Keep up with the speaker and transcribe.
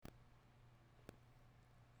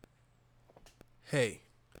Hey,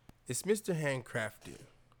 it's Mr. HandCrafted.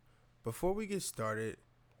 Before we get started,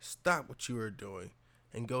 stop what you are doing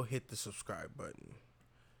and go hit the subscribe button.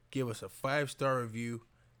 Give us a 5-star review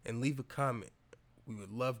and leave a comment. We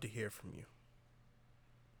would love to hear from you.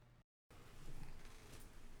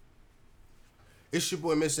 It's your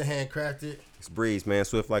boy, Mr. HandCrafted. It's Breeze, man.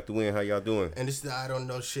 Swift like the wind. How y'all doing? And this is the I Don't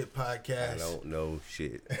Know Shit podcast. I don't know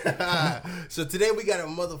shit. So today we got a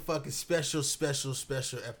motherfucking special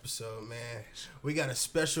episode, man. We got a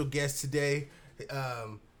special guest today.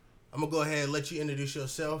 I'm going to go ahead and let you introduce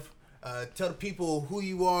yourself. Tell the people who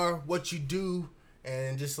you are, what you do,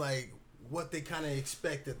 and just like what they kind of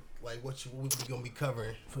expect that, like what we're going to be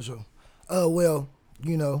covering. For sure. Well,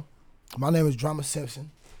 you know, my name is Drama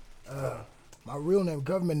Simpson. My real name,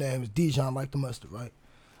 government name is Dijon, like the mustard, right?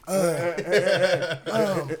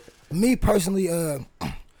 Me personally,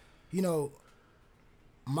 you know,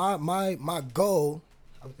 my goal,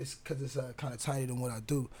 because it's kind of tiny than what I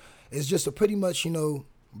do, is just to pretty much, you know,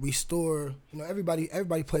 restore. You know, everybody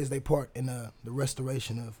plays their part in the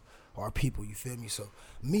restoration of our people. You feel me? So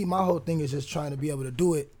my whole thing is just trying to be able to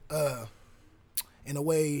do it in a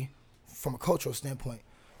way from a cultural standpoint.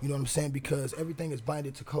 You know what I'm saying? Because everything is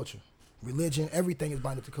binded to culture. Religion, everything is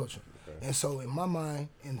binded to culture. Okay. And so in my mind,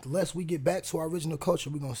 unless we get back to our original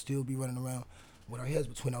culture, we're going to still be running around with our heads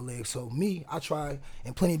between our legs. So I try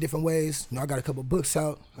in plenty of different ways. You know, I got a couple books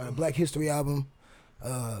out, got a Black History album.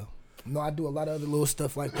 You know, I do a lot of other little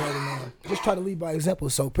stuff like that. And just try to lead by example.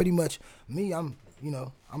 So pretty much I'm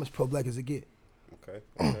as pro-black as it get. Okay.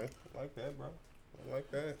 Like that, bro. I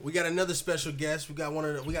like that. We got another special guest. We got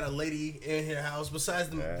a lady in her house besides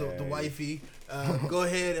the wifey. Go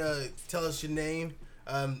ahead, tell us your name,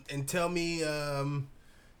 and tell me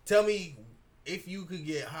if you could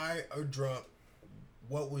get high or drunk,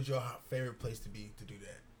 what would your favorite place to be to do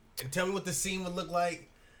that? And tell me what the scene would look like,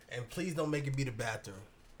 and please don't make it be the bathroom.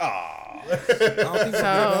 Ah,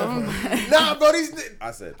 nah, bro.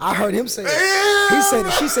 I heard him say it. He said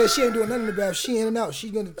it. She said she ain't doing nothing in the bathroom. She in and out. She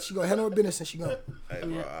gonna handle her business and she gonna. Hey,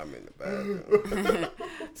 bro, I'm in the bathroom.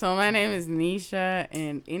 So my name is Nesha,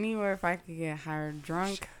 and anywhere if I could get hired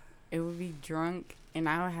drunk, it would be drunk, and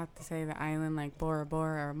I would have to say the island like Bora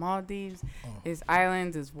Bora or Maldives. It's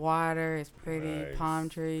islands, it's water, it's pretty, nice. Palm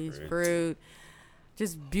trees, fruit,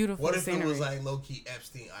 just beautiful What if scenery. it was like low key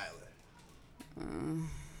Epstein Island?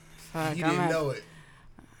 Fuck, You didn't know it.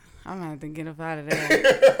 I'm gonna have to get up out of there.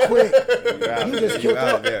 Quick.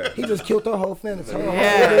 He just killed her whole family.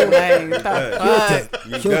 Yeah, like fuck.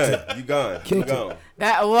 You gone.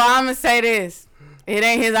 Well, I'm gonna say this: it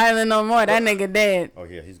ain't his island no more. That nigga dead. Oh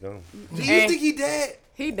yeah, he's gone. Do you think he dead?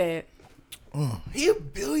 He dead. He a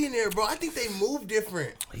billionaire, bro. I think they move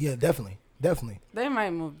different. Yeah, definitely. They might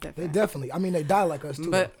move different. They definitely. I mean, they die like us too.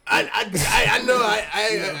 But I know.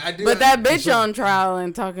 I do. But that bitch on trial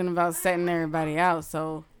and talking about setting everybody out.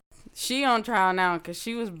 So she on trial now because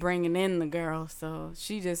she was bringing in the girl. So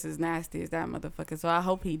she just as nasty as that motherfucker. So I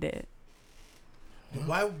hope he dead.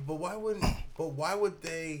 Why would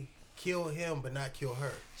they kill him but not kill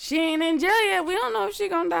her? She ain't in jail yet. We don't know if she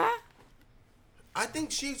gonna die. I think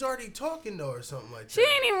she's already talking though or something like that. She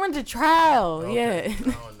ain't even went to trial yet. I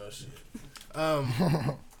don't know shit. All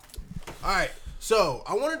right, so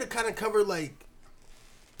I wanted to kind of cover like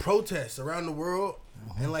protests around the world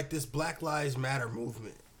and like this Black Lives Matter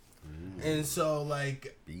movement. And so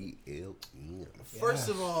like BLM. First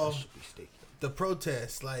of all, the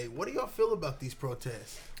protests. Like, what do y'all feel about these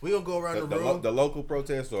protests? We gonna go around the room. The local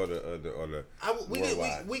protests or the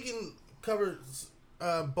we can cover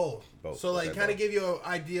both. So like, okay, kind of give you an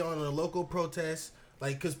idea on the local protests.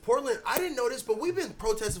 Like, cause Portland, I didn't know this, but we've been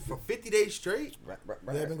protesting for 50 days straight. Right.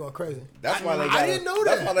 They've been going crazy. That's why they got. I didn't know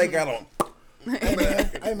that. That's why they got on.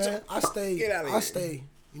 Hey man, I stay.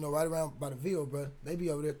 You know, right around by the Ville, bro. They be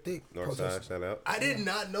over there thick. Northside, shout out. I did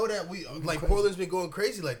not know that Portland's been going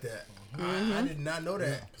crazy like that. I did not know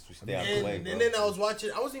that. And then I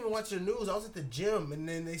wasn't even watching the news. I was at the gym, and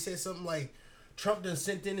then they said something like Trump done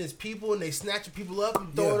sent in his people, and they snatching people up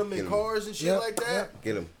and throwing them in cars and shit like that.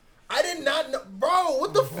 Get them. I did not know, bro.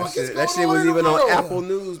 What the fuck is going on? That shit was even on Apple Yeah.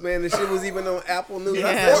 News, man. The shit was even on Apple News. Yeah.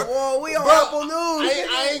 I said, "Whoa, we on Apple News."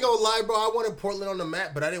 I ain't gonna lie, bro. I wanted Portland on the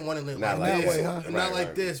map, but I didn't want it Not like that this. way, huh? Not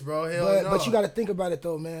like this, bro. Hell no. But you got to think about it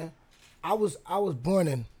though, man. I was born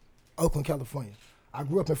in Oakland, California. I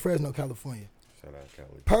grew up in Fresno, California. Shout out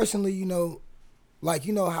Cali. Personally, you know, like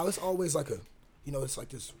you know how it's always like it's like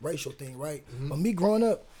this racial thing, right? Mm-hmm. But me growing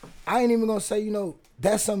up, I ain't even gonna say, you know,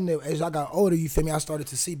 that's something that as I got older, you feel me, I started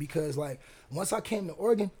to see because like once I came to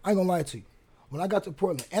Oregon, I ain't gonna lie to you. When I got to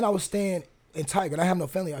Portland, and I was staying in Tiger, I have no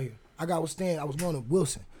family out here. I was going to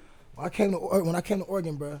Wilson. when I came to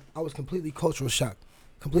Oregon, bro, I was completely cultural shocked.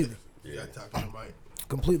 Completely. Yeah, I talked to the mic.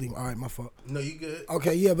 Completely. All right, my fault. No, you good.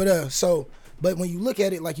 Okay, yeah, but when you look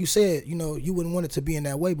at it, like you said, you know, you wouldn't want it to be in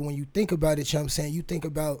that way. But when you think about it, you know what I'm saying, you think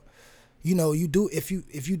about, you know, you do if you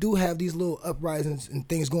do have these little uprisings and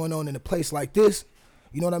things going on in a place like this,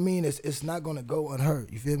 you know what I mean? It's not gonna go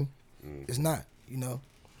unheard. You feel me? It's not. You know.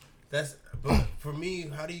 But for me,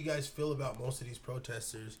 how do you guys feel about most of these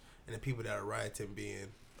protesters and the people that are rioting being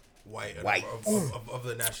white of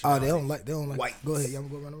the nationality? Oh, they don't like white. Go ahead, y'all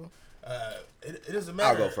go around the room. It doesn't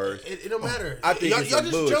matter. I'll go first. It don't matter. I think y'all it's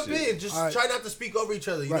just some jump bullshit. in. Just try not to speak over each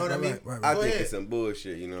other. You know what I mean? I Go think ahead. it's some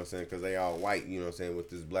bullshit, you know what I'm saying? Because they all white, you know what I'm saying, with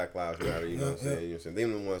this Black Lives Matter, you know what I'm saying? You know what I'm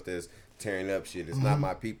saying? Them the ones that's tearing up shit. It's not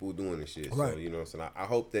my people doing the shit. Right. So, you know what I'm saying? I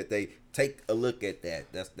hope that they take a look at that.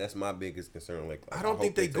 That's my biggest concern. Like I don't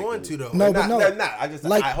think they're going to, though. No, They're but They're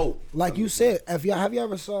not. I hope. Like you said, have you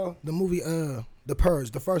ever saw the movie The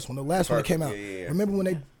Purge, the first one, the last one that came out? Yeah. Remember when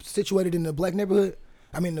they situated in the black neighborhood?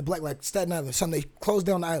 I mean, the black, like Staten Island, something, they closed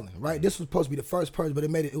down the island, right? This was supposed to be the first Purge, but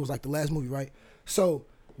it was like the last movie, right? So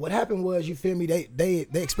what happened was, you feel me, they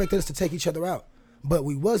expected us to take each other out, but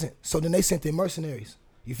we wasn't. So then they sent in mercenaries.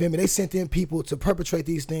 You feel me? They sent in people to perpetrate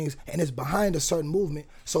these things, and it's behind a certain movement.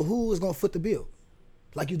 So who is gonna foot the bill?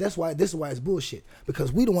 Like this is why it's bullshit.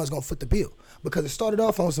 Because we the ones gonna foot the bill. Because it started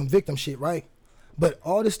off on some victim shit, right? But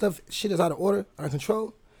all this shit is out of order, out of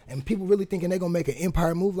control, and people really thinking they gonna make an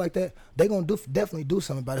empire move like that, they gonna definitely do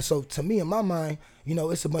something about it. So to me, in my mind, you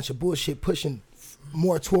know, it's a bunch of bullshit pushing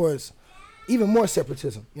more towards even more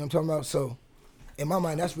separatism. You know what I'm talking about? So in my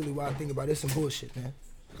mind, that's really why I think about it. It's some bullshit, man.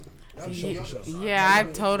 Yeah, I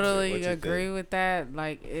totally agree with that.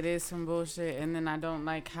 Like, it is some bullshit, and then I don't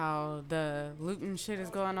like how the looting shit is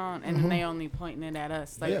going on, and then they only pointing it at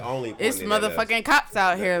us. Like, it's motherfucking cops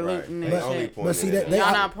out here looting and shit. But see that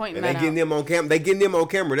y'all not pointing and that they getting out. them on camera. They getting them on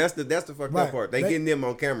camera. That's the fucked up part. They getting them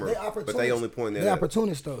on camera, but they only pointing that. They out.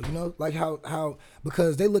 opportunists though, you know, like how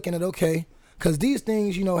because they looking at because these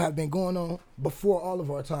things, you know, have been going on before all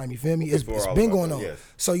of our time. You feel me? It's been going on. Yes.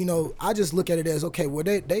 So, you know, I just look at it as, okay, well,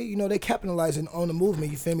 they you know, they capitalizing on the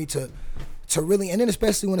movement. You feel me? To really, and then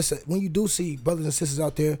especially when you do see brothers and sisters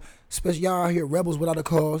out there, especially y'all out here rebels without a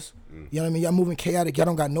cause. You know what I mean? Y'all moving chaotic. Y'all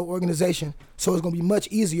don't got no organization. So it's gonna be much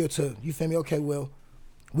easier to, you feel me? Okay, well,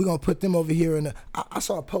 we gonna put them over here. And I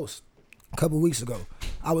saw a post a couple of weeks ago.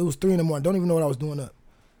 It was 3 a.m. Don't even know what I was doing up.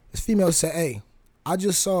 This female said, "Hey, I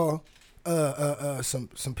just saw."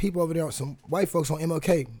 Some people over there, some white folks on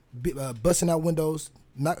MLK, busting out windows,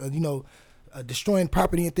 not destroying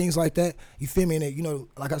property and things like that. You feel me? And you know,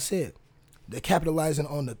 like I said, they're capitalizing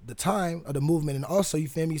on the time of the movement, and also, you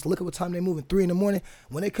feel me? Look at what time they're moving. 3 a.m.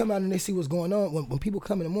 When they come out and they see what's going on, when people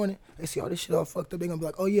come in the morning, they see all this shit all fucked up. They're gonna be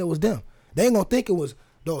like, oh yeah, it was them. They ain't gonna think it was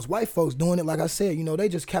those white folks doing it. Like I said, you know, they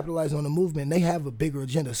just capitalizing on the movement. And they have a bigger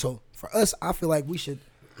agenda. So for us, I feel like we should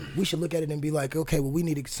look at it and be like, okay, well, we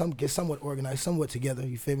need to get somewhat organized, somewhat together.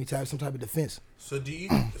 You feel me? To have some type of defense. So do you?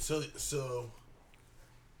 So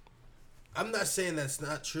I'm not saying that's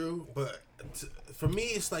not true, but for me,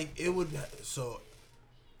 it's like it would. So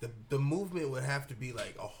the movement would have to be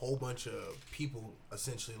like a whole bunch of people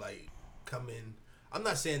essentially like come in. I'm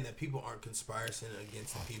not saying that people aren't conspiring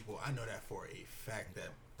against the people. I know that for a fact that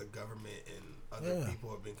the government and other people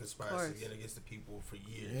have been conspiring against the people for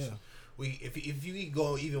years. Yeah. If you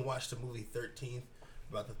go even watch the movie 13th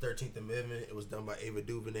about the 13th Amendment, it was done by Ava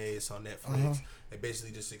DuVernay. It's on Netflix. It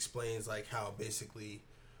basically just explains like how basically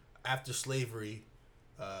after slavery,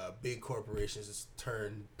 big corporations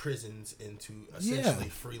turned prisons into essentially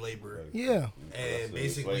free labor. Yeah, and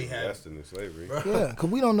basically that's the new slavery. Yeah, because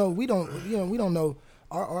we don't know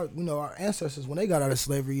our ancestors when they got out of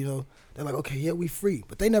slavery. You know, they're like, okay, yeah, we free,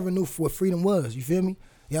 but they never knew what freedom was. You feel me?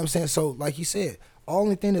 You know what I'm saying? So, like you said,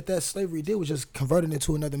 only thing that slavery did was just convert it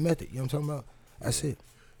into another method. You know what I'm talking about? That's it.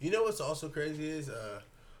 You know what's also crazy is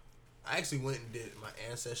I actually went and did my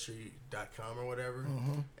Ancestry.com or whatever,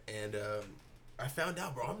 and I found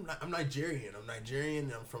out, bro, I'm Nigerian. I'm Nigerian.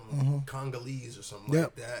 And I'm from Congolese or something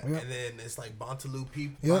like that. Yep. And then it's like Bantu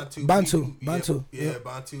people. Bantu.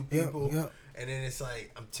 Bantu people. Yep. And then it's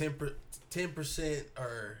like I'm 10%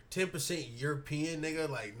 or 10% European, nigga,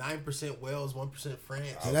 like 9% Wales, 1% France.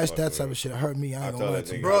 Yeah, that type of shit hurt me. I ain't gonna lie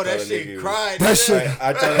to you. Bro, that shit cried. That shit.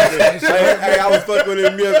 I told that nigga, hey, I was fucking with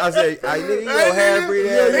him. I said, nigga, you know half breed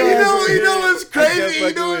ass. You know what's crazy?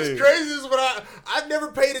 You know what's crazy is when I've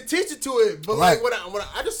never paid attention to it, but Right. like when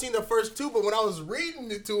I just seen the first two, but when I was reading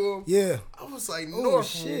it to him, Yeah. I was like, Oh, North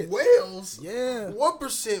shit. Wales, Yeah.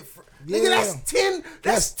 1%. Yeah. Nigga, that's 10.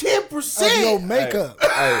 That's 10%. Of your makeup.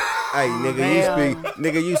 Hey, nigga,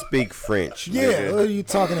 Damn. you speak French. Yeah, nigga. what are you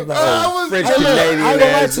talking about? French Hey, look, Canadian I ain't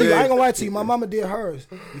gonna lie ass to you. I ain't nigga. gonna lie to you. My mama did hers.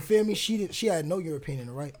 You feel me? She had no European in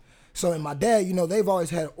it, right? So and my dad, they've always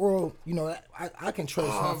had oral. I can trace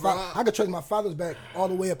I can trace my father's back all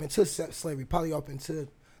the way up into slavery, probably up into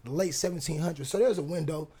the late 1700s. So there's a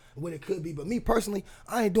window what it could be. But me personally,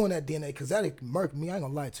 I ain't doing that DNA because that'd murk me. I ain't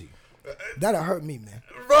gonna lie to you. That'll hurt me, man.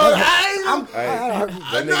 Bro, I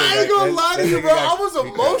ain't gonna lie to you, bro. I was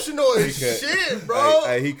emotional as shit, bro.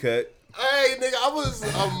 Hey, he cut. Hey, nigga, I was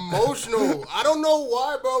emotional. I don't know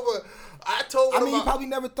why, bro, but I told him. You probably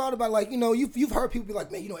never thought about you've heard people be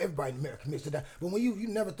like, man, everybody in America commits to that. But when you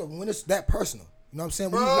never thought when it's that personal, you know what I'm saying?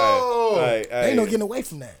 Bro, Hey, ain't no getting away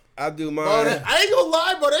from that. I do mine. Bro, I ain't gonna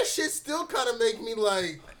lie, bro. That shit still kind of make me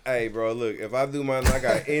like. Hey, bro, look, if I do mine, I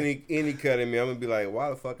got any cut in me, I'm gonna be like, why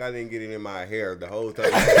the fuck I didn't get it in my hair the whole time?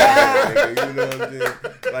 Nigga, you know what I'm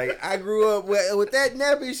saying? Like, I grew up with that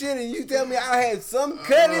nappy shit, and you tell me I had some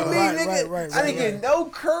cut in me, nigga. Right, I didn't get no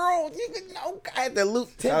curl. I had to loop.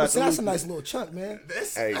 10%, that's a nice little chunk, man.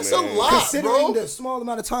 That's Hey, a man. lot, Considering bro. the small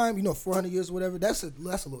amount of time, 400 years or whatever, that's a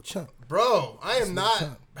little chunk. Bro, I am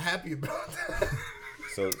not happy about that.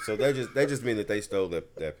 So they just mean that they stole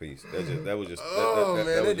that piece. That was just. Man,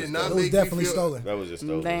 they did not It was make me definitely feel. stolen. That was just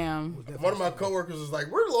stolen. Damn. One of my coworkers was like,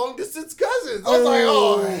 "We're long distance cousins." I was like,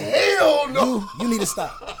 "Oh hell no!" You need to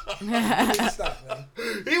stop. You need to stop, man.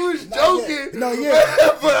 He was joking. No,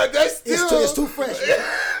 yeah. but that's still. It's too fresh.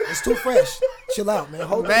 It's too fresh. Chill out, man.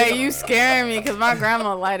 Hold Man, you scaring me because my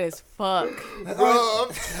grandma light as fuck. Bro,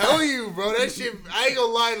 I'm telling you, bro, that shit. I ain't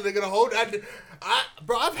gonna lie, nigga. The whole.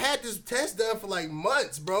 Bro, I've had this test done for like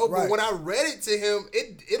months, bro. But Right. when I read it to him,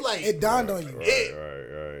 it dawned on you.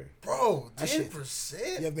 Right. Bro, That shit-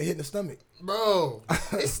 10%, You have been hitting the stomach. bro.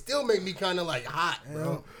 It still make me kind of like hot,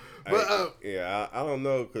 bro. But I don't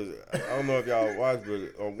know, because I don't know if y'all watched,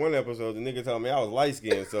 but on one episode, the nigga told me I was light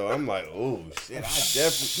skinned, so I'm like, oh shit, I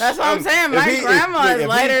definitely. That's what I'm saying. My grandma is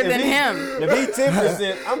lighter than him. If he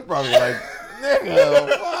 10%, I'm probably like, nigga,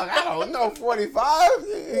 fuck, I don't know, 45.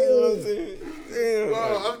 You know what I'm saying? Damn,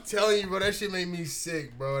 bro, I'm telling you, bro, that shit made me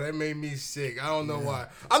sick, bro. That made me sick. I don't know why.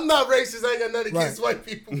 I'm not racist. I ain't got nothing against white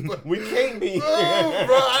people, but we can't be. you're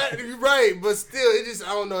right, but still,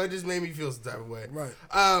 I don't know. It just made me feel some type of way. Right.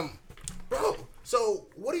 Bro. So,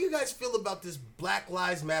 what do you guys feel about this Black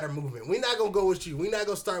Lives Matter movement? We're not gonna go with you. We're not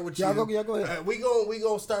gonna start with you. Y'all go ahead. We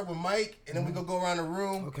gonna start with Mike, and then we gonna go around the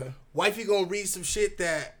room. Okay. Wifey gonna read some shit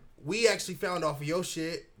that we actually found off of your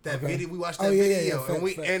shit. That video, we watched that Oh, yeah, video, yeah, and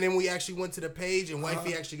fact. and then we actually went to the page, and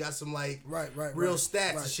Wifey actually got some like real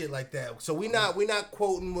stats and shit like that. So we not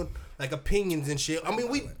quoting with like opinions and shit. I mean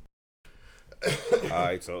we. All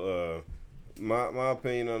right, so my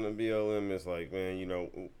opinion on the BLM is like,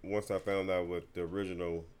 man, once I found out what the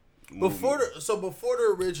original Before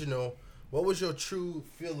the original, what was your true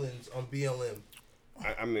feelings on BLM?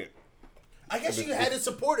 I mean, I guess you had to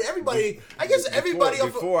support everybody. I guess everybody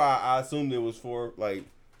before I assumed it was for like.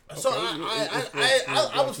 So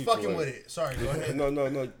I was fucking with it. Sorry, go ahead.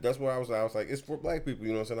 No. That's what I was like, it's for black people.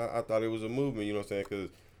 You know what I'm saying? I thought it was a movement. You know what I'm saying? Because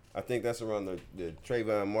I think that's around the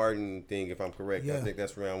Trayvon Martin thing, if I'm correct. Yeah. I think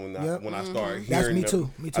that's around when I started hearing. That's me too.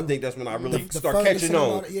 I think that's when I really The start Ferguson catching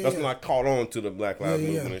on. and all That's when I caught on to the Black Lives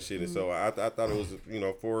movement yeah. and shit. And so I thought it was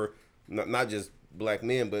for not just black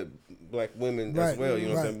men but black women as well. You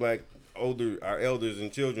know what I'm saying? Black our elders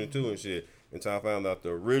and children too and shit. Until I found out the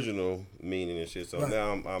original meaning and shit. So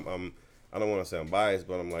now I'm I don't want to say I'm biased,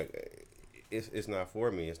 but I'm like, it's not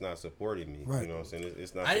for me. It's not supporting me. Right. You know what I'm saying?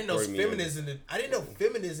 It's not. I didn't know feminism. I didn't know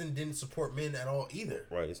feminism didn't support men at all either.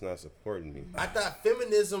 Right. It's not supporting me. I thought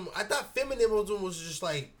feminism was just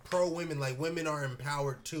like pro women. Like women are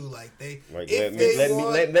empowered too. Like they. Like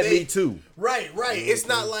If let me too. Right. It's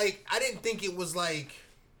not like I didn't think it was like.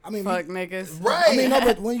 I mean, Fuck niggas. Right. I mean, no,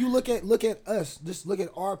 but when you look at us, just look at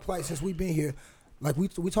our plight since we've been here. Like we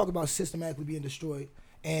talk about systematically being destroyed,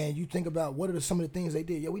 and you think about what are some of the things they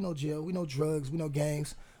did. Yeah, we know jail, we know drugs, we know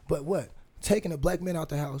gangs, but what? Taking a black man out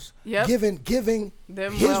the house, giving them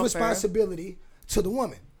his welfare. responsibility to the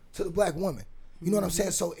woman, to the black woman. You know what I'm saying?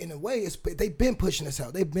 So in a way, they've been pushing us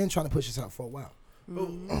out. They've been trying to push us out for a while.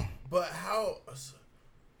 But how?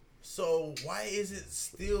 So why is it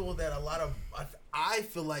still that a lot of I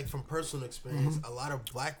feel like from personal experience, a lot of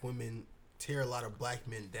black women tear a lot of black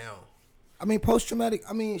men down. I mean, post-traumatic.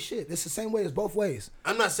 I mean, shit. It's the same way. It's both ways.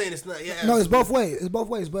 I'm not saying it's not. Yeah. No, it's both ways. It's both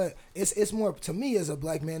ways. But it's more to me as a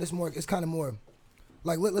black man. It's kind of more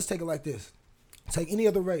like let's take it like this. Take any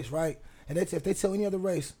other race, right? And if they tell any other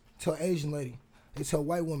race, tell Asian lady, they tell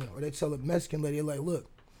white woman, or they tell a Mexican lady, they're like, look,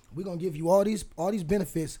 we're going to give you all these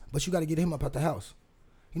benefits, but you got to get him up out the house.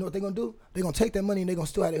 You know what they're going to do? They're going to take that money and they're going to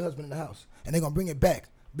still have their husband in the house. And they're going to bring it back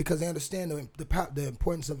because they understand the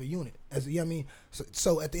importance of a unit. You know what I mean?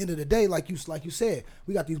 So at the end of the day, like you said,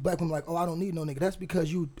 we got these black women like, oh, I don't need no nigga. That's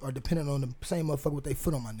because you are dependent on the same motherfucker with their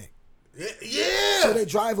foot on my neck. Yeah. So they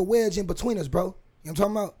drive a wedge in between us, bro. You know what I'm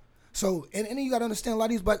talking about? So, and then you got to understand a lot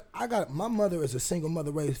of these black, my mother is a single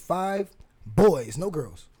mother, raised 5 boys, no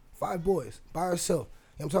girls, 5 boys by herself.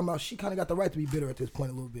 You know what I'm talking about? She kind of got the right to be bitter at this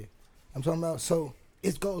point a little bit. I'm talking about, so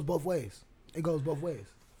it goes both ways. It goes both ways.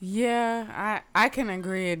 Yeah, I can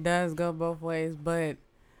agree it does go both ways, but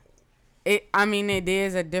it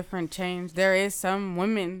is a different change. There is some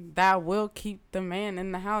women that will keep the man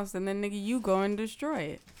in the house and then nigga you go and destroy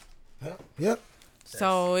it. Yep.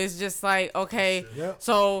 So it's just like, okay,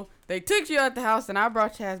 so they took you out the house and I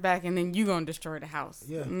brought your ass back and then you gonna destroy the house.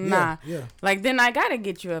 Yeah. Nah. Yeah. Like, then I gotta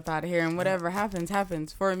get you up out of here and whatever happens,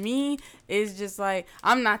 happens. For me, it's just like,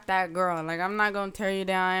 I'm not that girl. Like, I'm not gonna tear you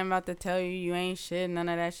down. I ain't about to tell you ain't shit, none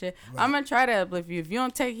of that shit. Right. I'm gonna try to uplift you. If you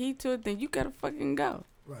don't take heed to it, then you gotta fucking go.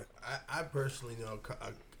 Right. I personally know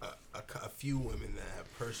a few women that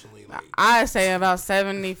have personally, like, I say about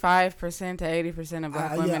 75% to 80% of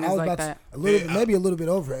black women is like that. Maybe a little bit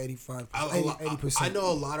over 85, 80%. I know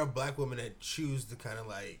a lot of black women that choose to kind of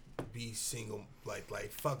like be single,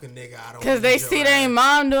 like fuck a nigga. I don't. Because they see their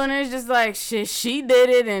mom doing it, it's just like, shit, she did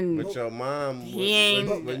it, and but your mom,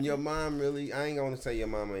 when your mom really, I ain't gonna say your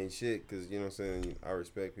mom ain't shit, because you know what I'm saying, I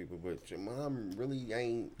respect people, but your mom really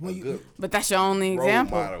ain't a good. But that's your only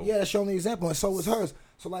example. Model. Yeah, that's your only example, and so was hers.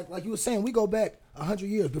 So like you were saying, we go back 100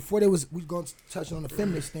 years before we going to touch on the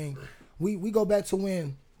feminist thing. We go back to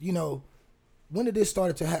when, you know, when did this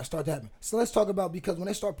start to happen? So let's talk about, because when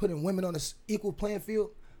they start putting women on this equal playing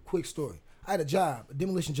field, quick story. I had a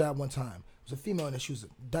demolition job one time. It was a female in there. She was a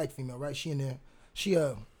dyke female, right? She in there.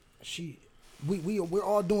 We're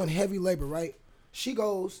all doing heavy labor, right? She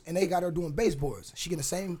goes and they got her doing baseboards. She getting the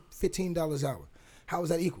same $15 an hour. How is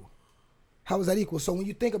that equal? How is that equal? So when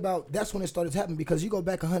you think about, that's when it started happening, because you go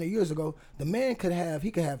back 100 years ago, the man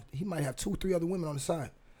he might have 2-3 other women on the side.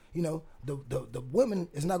 You know, the woman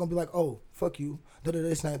is not gonna be like, oh, fuck you,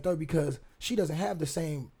 this, and that, third, because she doesn't have the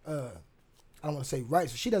same I don't want to say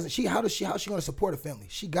rights. How's she gonna support a family?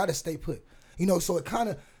 She gotta stay put. You know, so it kind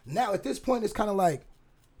of, now at this point it's kind of like,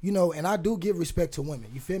 you know, and I do give respect to women,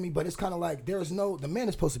 you feel me? But it's kind of like the man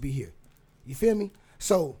is supposed to be here. You feel me?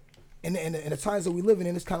 So in the times that we living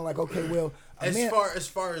in, it's kind of like, okay, well, as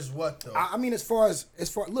far as what though? I mean, as far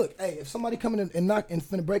look, hey, if somebody coming in and knock and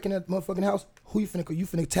finna break in that motherfucking house, you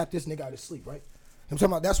finna tap this nigga out of sleep, right? I'm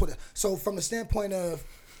talking about, that's what. So from the standpoint of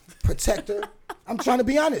protector, I'm trying to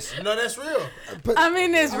be honest. No, that's real. I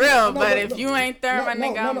mean, it's real, but if you ain't there, my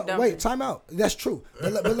nigga, I'm done. Wait, time out. That's true.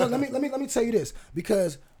 But let me tell you this,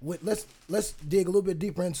 because let's dig a little bit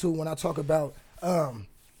deeper into when I talk about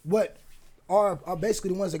what are basically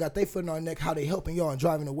the ones that got their foot in our neck, how they helping y'all and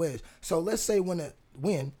driving the wedge. So let's say when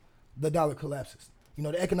the dollar collapses, you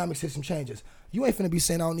know, the economic system changes, you ain't finna be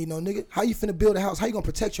saying I don't need no nigga. How you finna build a house? How you gonna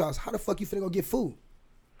protect your house? How the fuck you finna go get food?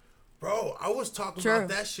 Bro, I was talking about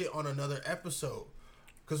that shit on another episode.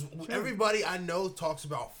 Because everybody I know talks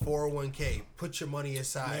about 401k. Put your money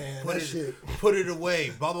aside. Man, put it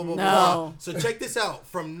away. Blah, blah, blah, blah. So check this out.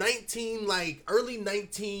 From early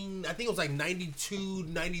 19, I think it was like 92,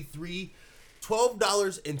 93,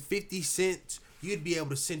 $12.50, you'd be able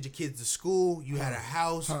to send your kids to school. You had a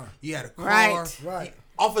house. You had a car. Right.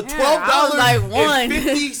 Off of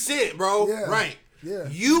 $12.50, bro. Yeah. Right. Yeah.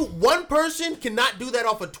 One person cannot do that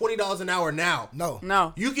off of $20 an hour now.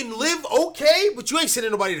 No. You can live okay, but you ain't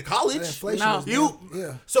sending nobody to college. No.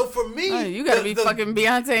 So for me, you gotta be fucking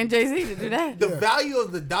Beyonce and Jay-Z to do that. The value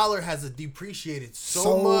of the dollar has depreciated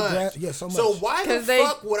so much. So much. So why the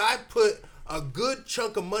fuck would I put a good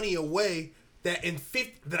chunk of money away that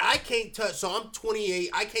I can't touch? So I'm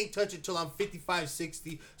 28. I can't touch it till I'm 55,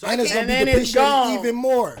 60. So and it's gonna be depreciated even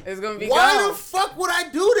more. It's gonna be Why the fuck would I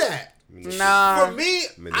do that? Nah. For me,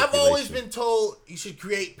 I've always been told you should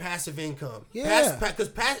create passive income. Yeah. Because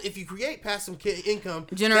if you create passive income,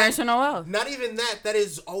 generational wealth. Not even that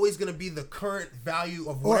is always going to be the current value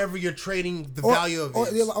of whatever you're trading the value of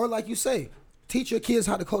it. Or like you say, teach your kids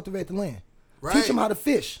how to cultivate the land. Right. Teach them how to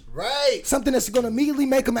fish. Right. Something that's going to immediately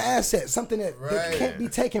make them an asset. Something that can't be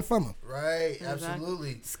taken from them. Right.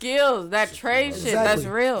 Absolutely. Skills. That trade shit. That's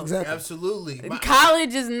real. Exactly. Absolutely.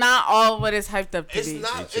 College is not all what it's hyped up to be. It's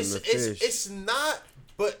not. It's not.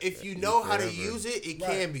 But if you know how to use it, it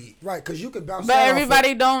can be. Right, because you could bounce. But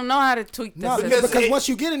everybody don't know how to tweak the system. Because once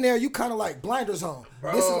you get in there, you kind of like blinders on.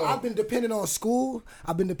 I've been dependent on school.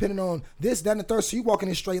 I've been dependent on this, that, and the third. So you walk in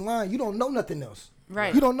a straight line, you don't know nothing else.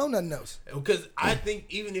 Right. You don't know nothing else. Because I think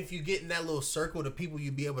even if you get in that little circle, the people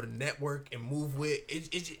you be able to network and move with,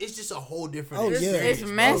 it's just a whole different experience.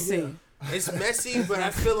 It's messy. It's messy, but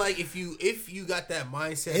I feel like if you got that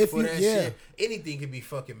mindset for that shit, anything can be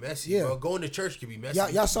fucking messy, bro. Going to church can be messy.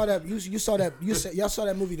 Y'all saw that. Y'all saw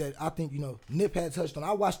that movie that I think Nip had touched on.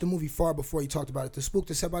 I watched the movie far before he talked about it. The Spook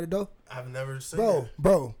that Set by the Door. I've never seen that.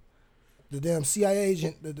 Bro. The damn CIA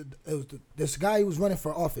agent, this guy who was running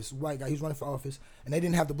for office, white guy, he was running for office, and they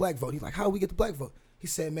didn't have the black vote. He's like, how do we get the black vote? He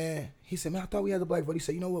said, man, I thought we had the black vote. He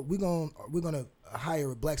said, you know what, we're gonna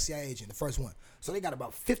hire a black CIA agent, the first one. So they got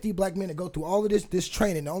about 50 black men to go through all of this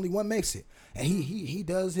training. And only one makes it, and he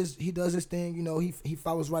does his thing. He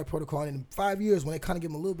follows right protocol. And in 5 years, when they kind of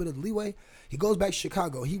give him a little bit of leeway, he goes back to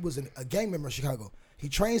Chicago. He was a gang member in Chicago. He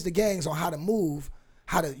trains the gangs on how to move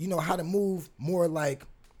more like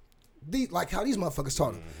how these motherfuckers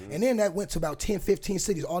taught him. And then that went to about 10, 15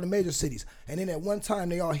 cities, all the major cities. And then at one time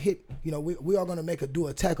they all hit, we are going to do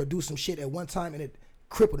an attack or do some shit at one time, and it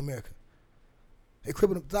crippled America. It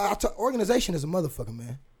crippled them. Organization is a motherfucker,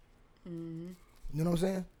 man. Mm-hmm. You know what I'm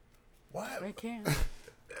saying? Why? They can.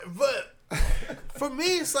 But for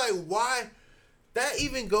me, it's like, why? That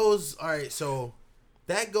even goes, all right, so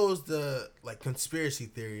that goes the, like, conspiracy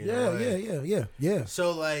theory. Yeah.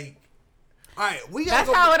 So, like, all right, we got. That's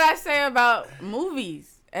what I say about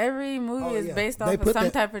movies. Every movie is based off of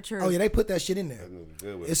some type of truth. Oh yeah, they put that shit in there.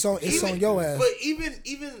 It's on your ass. But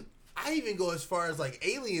even I even go as far as like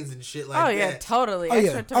aliens and shit like that. Oh yeah, totally. Oh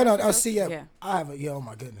yeah. Oh no. I see. Yeah. I have a. Yeah. Oh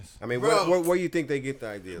my goodness. I mean, where do you think they get the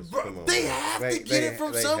ideas? Bro, they have to get it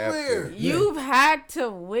from somewhere. You've had to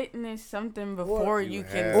witness something before you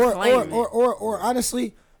can claim it. Or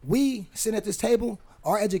honestly, we sit at this table.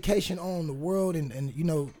 Our education on the world and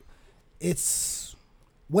it's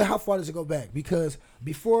how far does it go back? Because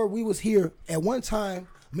before we was here at one time,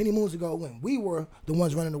 many moons ago, when we were the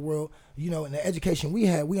ones running the world, and the education we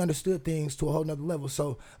had, we understood things to a whole nother level.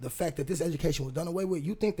 So the fact that this education was done away with,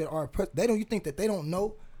 you think that you think that they don't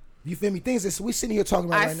know? You feel me? Things that we sitting here talking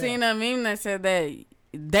about right now. I seen a meme that said that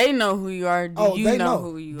they know who you are. Do you know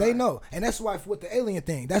who you are? They know, and that's why with the alien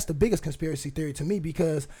thing, that's the biggest conspiracy theory to me,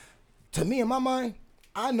 because to me in my mind,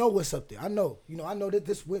 I know what's up there. I know, I know that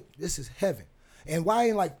this is heaven. And why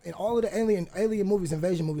in all of the alien movies,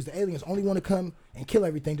 invasion movies, the aliens only want to come and kill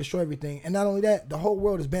everything, destroy everything. And not only that, the whole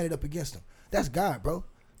world is banded up against them. That's God, bro.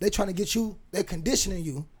 They trying to get you, they're conditioning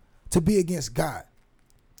you to be against God.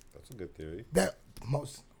 That's a good theory.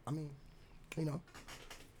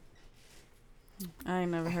 I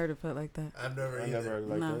ain't never heard it put like that. I've never heard it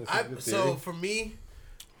like that. So for me,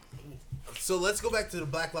 let's go back to the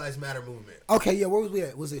Black Lives Matter movement. Okay, yeah, where was we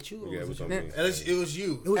at? Was it you? Yeah, it was on me. It was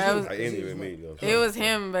you. I ended with me. It was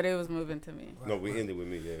him, but it was moving to me. No, we ended with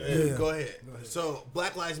me. Yeah. Go ahead. So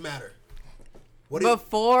Black Lives Matter.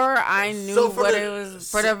 Before I knew what it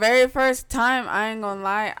was, for the very first time, I ain't gonna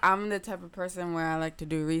lie, I'm the type of person where I like to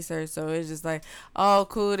do research. So it's just like, oh,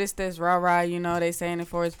 cool, this, rah, they saying it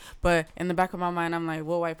for us. But in the back of my mind, I'm like,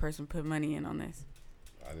 what white person put money in on this?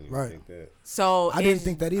 I didn't even think that. So I didn't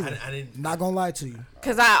think that either. I didn't. Not gonna lie to you.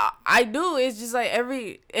 Cause I do. It's just like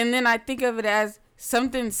and then I think of it as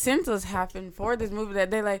something senseless happened for this movie that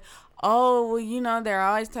they like, oh, well, they're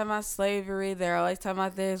always talking about slavery. They're always talking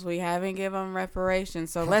about this. We haven't given them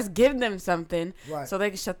reparations. So let's give them something so they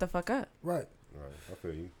can shut the fuck up. Right. I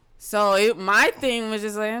feel you. So my thing was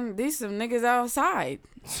just like, these some niggas outside.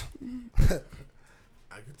 I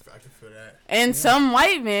can feel that. And some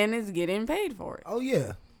white man is getting paid for it. Oh,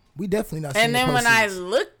 yeah. We definitely not. And then when I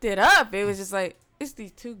looked it up, it was just like, it's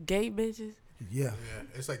these two gay bitches. Yeah.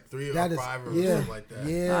 It's like 3 or 5 or something like that.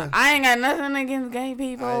 Yeah. I ain't got nothing against gay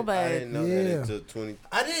people, but I didn't know that until 20.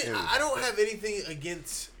 I don't have anything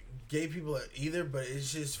against gay people either, but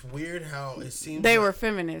it's just weird how it seems they were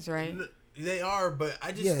feminists, right? They are, but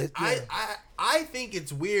I just I think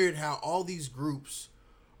it's weird how all these groups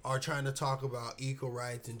are trying to talk about equal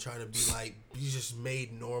rights and trying to be just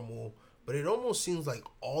made normal, but it almost seems like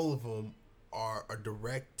all of them are a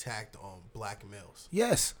direct attack on black males.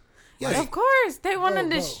 Yes. Yes. Of course, they want to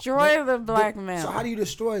destroy the black male. So how do you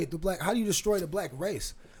destroy the black? How do you destroy the black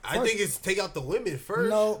race? I think it's take out the women first.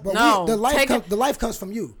 No, but the life comes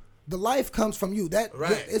from you. The life comes from you.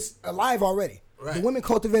 It's alive already. Right. The women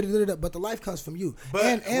cultivated it, but the life comes from you.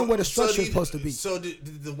 And where the structure is supposed to be. So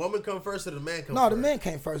did the woman come first or the man come first? No, the man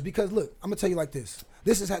came first, because look, I'm gonna tell you like this.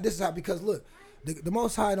 This is how because look, the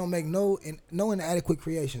Most High don't make no inadequate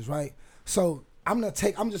creations, right? So I'm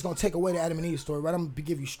just gonna take away the Adam and Eve story, right? I'm gonna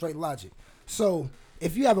give you straight logic. So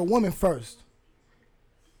if you have a woman first,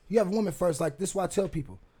 like this is why I tell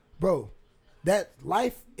people, bro, that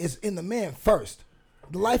life is in the man first.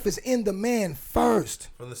 The life is in the man first.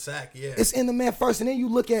 From the sack, yeah. It's in the man first. And then you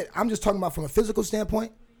look at, I'm just talking about from a physical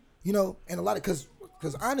standpoint, you know, and a lot of,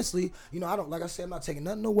 because honestly, you know, I don't, like I said, I'm not taking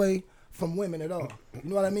nothing away from women at all. You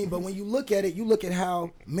know what I mean? But when you look at it, you look at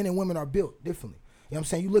how men and women are built differently. You know what I'm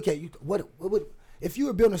saying? You look at, what would, if you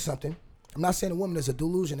were building something, I'm not saying a woman is a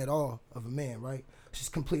delusion at all of a man, right? She's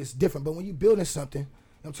completely, it's different. But when you building something,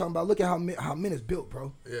 I'm talking about, look at how men is built,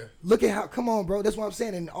 bro. Yeah. Look at how, come on, bro. That's what I'm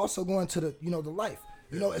saying. And also going to the, you know, the life.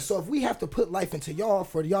 You know, and so if we have to put life into y'all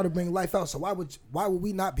for y'all to bring life out, so why would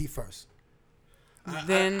we not be first?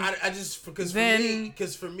 I just, because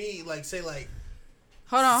for me, like, say, like,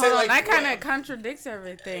 hold on. like, that kind of contradicts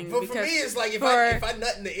everything. But for me, it's like if I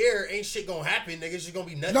nut in the air, ain't shit gonna happen, nigga. It's just gonna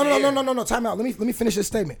be nut in the air. No. Time out. Let me finish this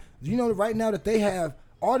statement. You know right now that they have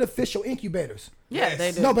artificial incubators. Yeah,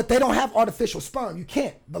 they do. No, but they don't have artificial sperm. You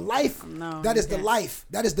can't. The life, no, that is the life.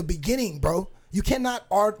 That is the beginning, bro. You cannot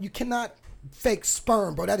fake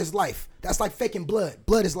sperm, bro. That is life. That's like faking blood.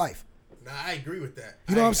 Blood is life. Nah, I agree with that.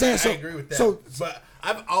 You know what I'm saying? I agree with that. But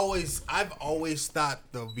I've always thought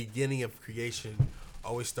the beginning of creation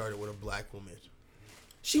always started with a black woman.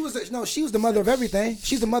 She was the mother of everything.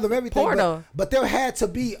 She's the mother of everything. Portal. But there had to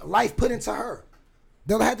be life put into her.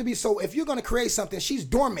 There had to be, so if you're gonna create something, she's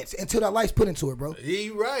dormant until that life's put into her, bro.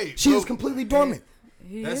 You right. She is completely dormant.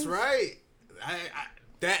 That's right.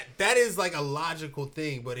 That is like a logical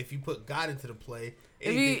thing, but if you put God into the play,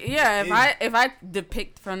 if I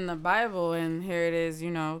depict from the Bible and here it is, you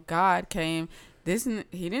know, God came. He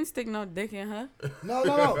didn't stick no dick in her. No,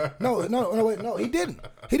 he didn't.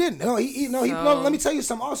 No, let me tell you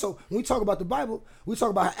something. Also, when we talk about the Bible, we talk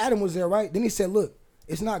about how Adam was there, right? Then he said, "Look,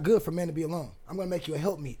 it's not good for man to be alone. I'm gonna make you a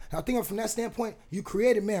helpmeet." Now, I think from that standpoint, you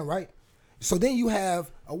created man, right? So then you have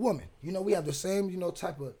a woman. You know, we have the same, you know,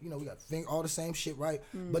 type of, you know, we got all the same shit, right?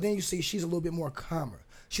 But then you see she's a little bit more calmer.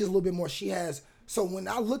 She's a little bit more, so when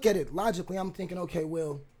I look at it logically, I'm thinking, okay,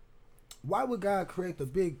 well, why would God create the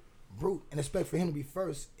big brute and expect for him to be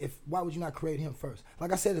first? Why would you not create him first?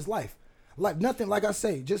 Like I said, it's life. Like nothing, like I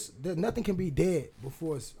say, nothing can be dead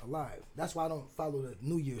before it's alive. That's why I don't follow the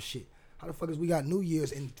New Year's shit. How the fuck is we got New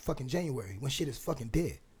Year's in fucking January when shit is fucking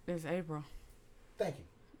dead? It's April. Thank you.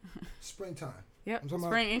 Springtime. Yep.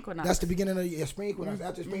 Spring equinox. That's the beginning of the year. Spring equinox.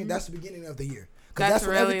 After spring, that's the beginning of the year. Because that's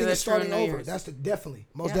when really everything is starting over. Years. That's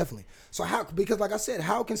most definitely. So because like I said,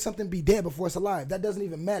 how can something be dead before it's alive? That doesn't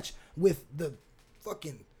even match with the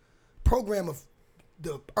fucking program of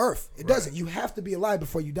the earth. It doesn't. You have to be alive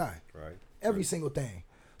before you die. Right. Every single thing.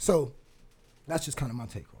 So that's just kind of my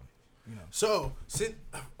take on it. You know. So,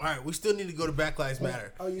 all right, we still need to go to Black Lives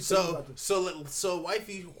Matter. Oh, you so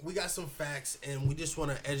wifey, we got some facts, and we just want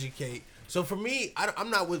to educate. So for me, I'm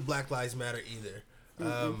not with Black Lives Matter either.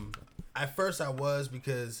 At first, I was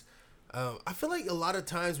because I feel like a lot of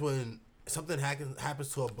times when something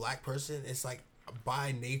happens to a black person, it's like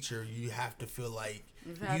by nature you have to feel like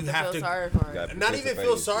you have to feel sorry for it. Not even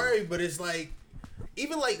feel sorry, but it's like.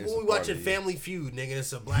 Even like it's when we watching Family Feud, nigga,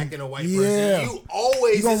 it's a black and a white yeah. person.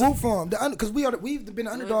 You gonna root for them because we've been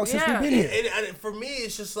underdogs since we've been here. And for me,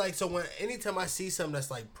 it's just like so. Anytime I see something that's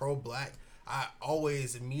like pro-black, I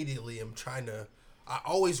always immediately I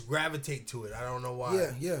always gravitate to it. I don't know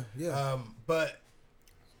why. Yeah. But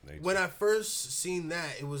when I first seen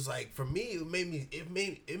that, it was like for me, it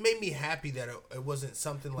made me happy that it wasn't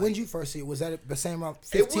something like. When did you first see it? Was that the same around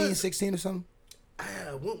 15, 16 or something?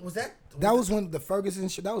 What was that? That was when the Ferguson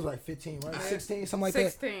shit. That was like 15, right? 16, something like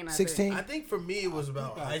 16, that. 16. I think for me it was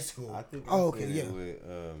about high school. I think. Okay, yeah. With,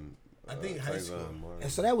 I think high school.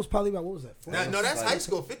 And so that was probably about, what was that? No, that's high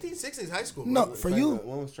school. 15, 16 is high school. Bro. No, for you.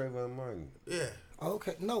 When was Trayvon Martin? Yeah.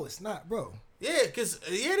 Okay, no, it's not, bro. Yeah, because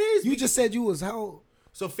it is. You just said you was how old?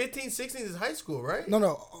 So 15, 16 is high school, right?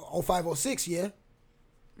 No, 05, 06, yeah.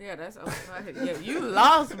 Yeah, that's yeah, you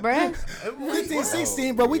lost, bruh. 15,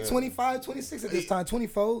 16, bro. We 25, 26 at this time.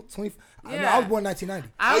 24, 20. Yeah. I was born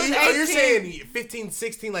 1990. You're saying 15,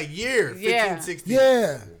 16 like year? 15, 16.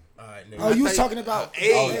 Yeah. All right, nigga. Oh, you was talking about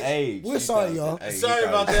age. We're sorry, y'all. Sorry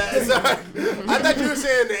about that. Sorry. I thought you were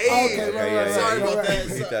saying the age. Okay, right. Sorry about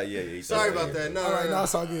that. Sorry about that. No, all right, no,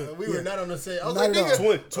 it's all good. We were not on the same. I was Not like, at all.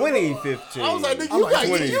 nigga. 2015. I was like,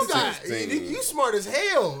 nigga, you smart as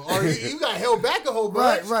hell. Or you got held back a whole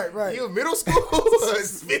bunch. Right. You in middle school?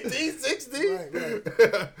 15, 16? Right.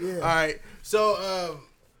 Yeah. All right. So,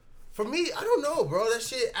 for me, I don't know, bro. That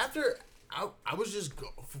shit, after I was just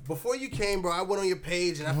before you came, bro. I went on your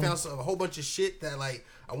page and I found a whole bunch of shit that like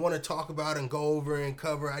I want to talk about and go over and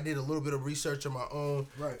cover. I did a little bit of research on my own,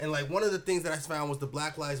 right? And like one of the things that I found was the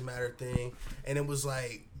Black Lives Matter thing, and it was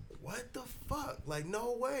like, what the fuck? Like,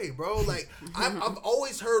 no way, bro. Like, I've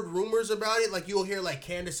always heard rumors about it. Like, you'll hear like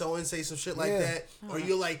Candace Owens say some shit like that, or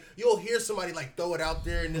you'll hear somebody like throw it out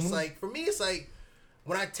there, and it's like for me, it's like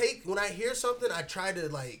when I hear something, I try to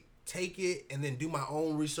like take it and then do my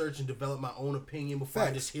own research and develop my own opinion before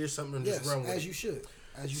I just hear something and just run with it. As you should.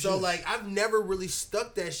 So like I've never really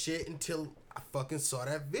stuck that shit until I fucking saw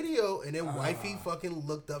that video and then Wifey fucking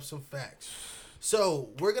looked up some facts. So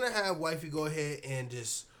we're gonna have Wifey go ahead and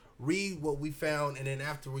just read what we found, and then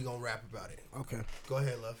after we gonna rap about it. Okay. Go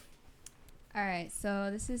ahead, love. All right, so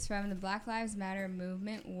this is from the Black Lives Matter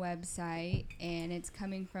movement website, and it's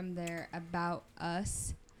coming from their About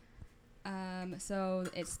Us. So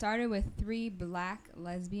it started with 3 black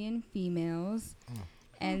lesbian females,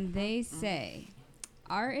 and they say,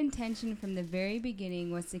 our intention from the very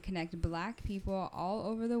beginning was to connect black people all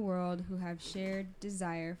over the world who have shared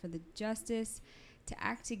desire for the justice to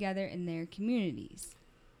act together in their communities.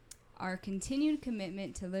 Our continued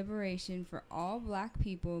commitment to liberation for all black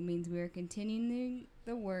people means we are continuing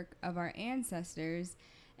the work of our ancestors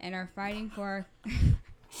and are fighting for our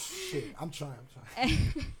Shit, I'm trying.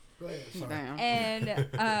 Go ahead, sorry. And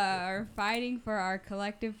are fighting for our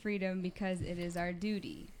collective freedom because it is our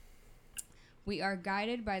duty. We are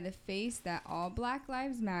guided by the faith that all Black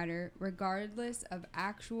lives matter, regardless of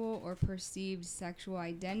actual or perceived sexual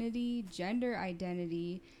identity, gender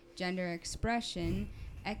expression,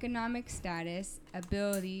 economic status,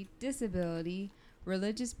 ability, disability,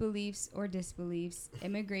 religious beliefs or disbeliefs,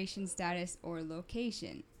 immigration status, or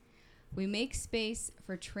location. We make space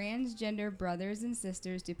for transgender brothers and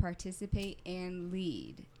sisters to participate and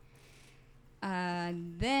lead.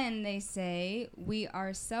 Then they say, we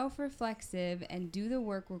are self-reflexive and do the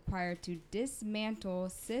work required to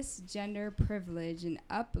dismantle cisgender privilege and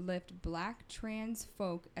uplift black trans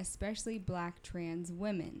folk, especially black trans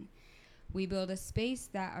women. We build a space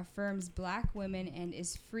that affirms black women and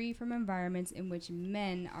is free from environments in which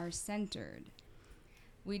men are centered.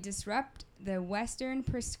 We disrupt the Western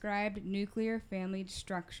prescribed nuclear family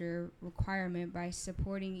structure requirement by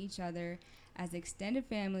supporting each other as extended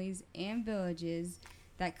families and villages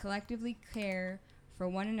that collectively care for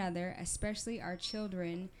one another, especially our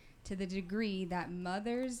children, to the degree that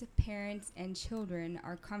mothers, parents, and children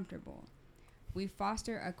are comfortable. We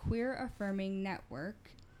foster a queer-affirming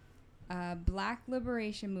network. Black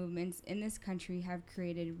liberation movements in this country have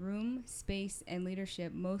created room, space, and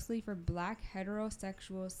leadership mostly for black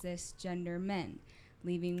heterosexual cisgender men,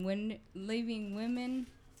 leaving women,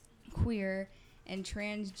 queer, and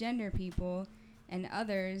transgender people and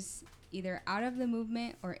others either out of the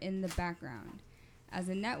movement or in the background. As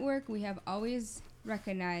a network, we have always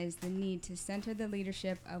recognized the need to center the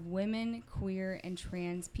leadership of women, queer, and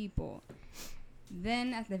trans people.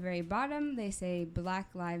 Then at the very bottom, they say Black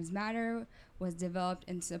Lives Matter was developed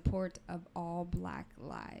in support of all black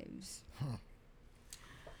lives.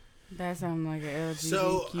 That sounds like an LGBTQ.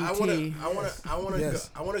 So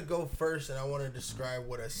I wanna go first, and I wanna describe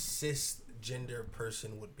what a cisgender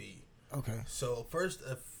person would be. Okay. So first,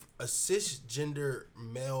 a cisgender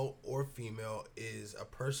male or female is a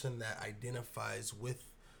person that identifies with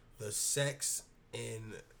the sex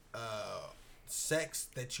and sex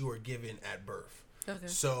that you are given at birth. Okay.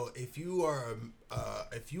 So if you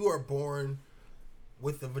are born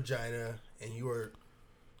with a vagina and you are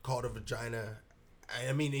called a vagina,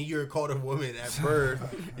 I mean, and you're called a woman at birth,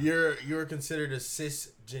 you're considered a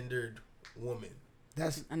cisgendered woman.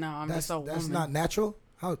 That's just a woman. That's not natural.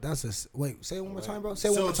 How? That's a wait. Say it one more time, bro. Say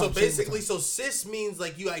it one more time. So basically, so cis means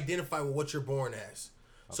like you identify with what you're born as.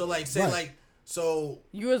 So like say like. So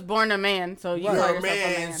you was born a man, so you are a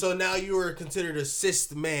man. So now you are considered a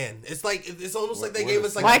cis man. It's like it's almost like they gave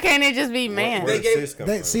us like. Why can't it just be man? They gave.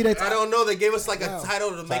 I don't know. They gave us like a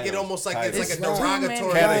title to make it almost like it's like a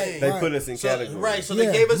derogatory thing. They put us in categories. Right. So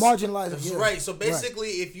they gave us marginalized. Right. So basically,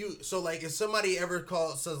 if somebody ever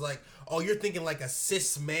says like, oh, you're thinking like a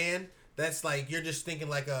cis man. That's like you're just thinking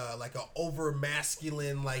like a over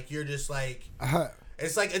masculine. Like you're just like.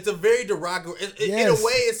 It's like it's a very derogatory. In a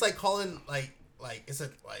way, it's like calling like it's a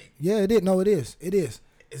like. Yeah, it is. No, it is. It is.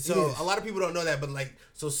 So a lot of people don't know that, but like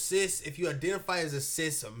so cis. If you identify as a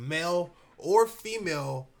cis, a male or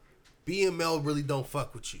female, being male really don't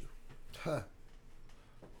fuck with you. Huh.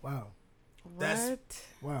 Wow.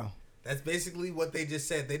 Wow. That's basically what they just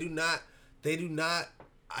said. They do not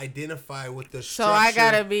identify with the So structure. I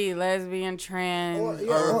gotta be lesbian, trans,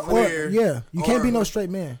 or queer. You can't be no straight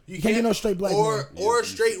man. You can't be no straight black man. Or a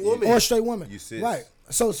straight woman. Or a straight woman. You sis. Right.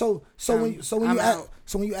 So when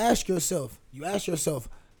you ask yourself,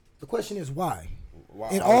 the question is why?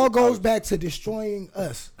 It all goes back to destroying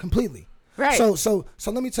us completely. Right. So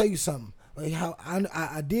let me tell you something. Like how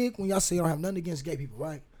I dig when y'all say you don't have nothing against gay people,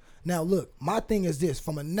 right? Now look, my thing is this: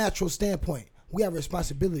 from a natural standpoint, we have a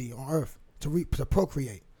responsibility on Earth to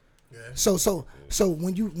procreate. Yeah. So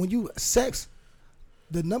when you sex,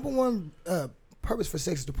 the number one purpose for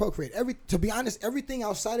sex is to procreate. To be honest, everything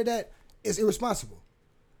outside of that is irresponsible.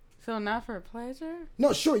 So not for pleasure?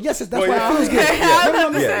 No, sure, yes, that's why it feels good.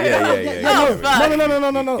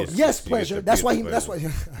 No. Yes, pleasure. That's why That's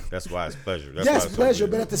why it's pleasure. Yes, pleasure.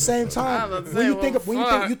 But at the same time, when you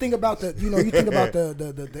think about the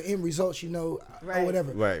the end results, or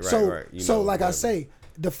whatever. Right. So like I say,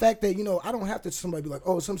 the fact that I don't have to somebody be like,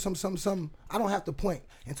 oh, some. I don't have to point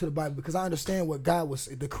into the Bible because I understand what God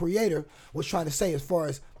the Creator was trying to say as far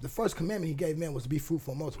as the first commandment He gave man was to be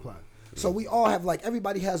fruitful and multiply. So we all have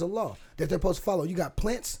everybody has a law that they're supposed to follow. You got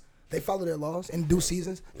plants, they follow their laws in due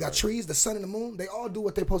seasons. You got trees, the sun and the moon, they all do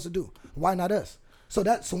what they're supposed to do. Why not us? So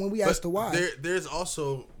when we ask the why, there's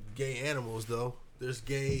also gay animals though. There's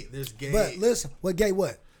gay. But listen, gay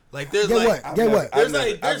what? Like there's gay like what? Gay what? I've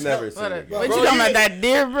never seen it. What you talking about? That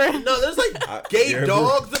deer, bro? No, there's gay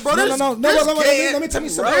dogs, bro. No. Let me tell you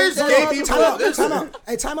something. There's gay people. Time out.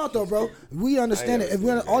 Hey, time out though, bro. We understand it. If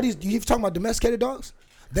we're all these, you talking about domesticated dogs?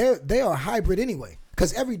 They are hybrid anyway,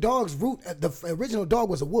 because every dog's root, the original dog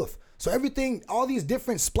was a wolf. So everything, all these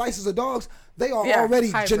different splices of dogs, they are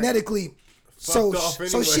already hybrid. Genetically. So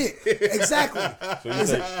shit, exactly.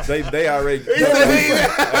 So they already. He's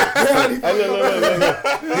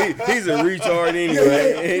a retard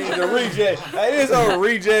anyway. He's a reject. Hey, this old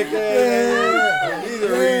reject.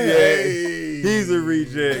 He's a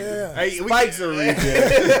reject. Yeah. Hey, Spike's a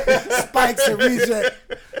reject.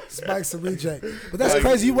 Spike's a reject. But that's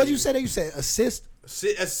crazy. What you said? You said assist. A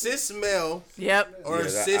cis male, or a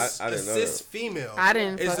cis female. I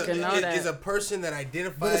didn't fucking know that. Is a person that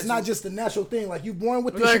identifies. But it's not just a natural thing. Like you born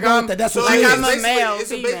with this, that's so what it is. I'm a male,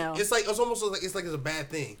 female. It's almost like it's a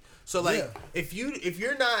bad thing. So if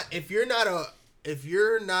you're not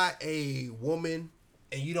a woman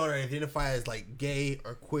and you don't identify as gay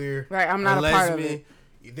or queer, right? I'm not a lesbian, part of it.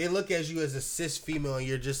 They look at you as a cis female, and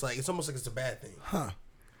you're just it's almost like it's a bad thing, huh?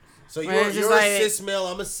 So you're a cis male.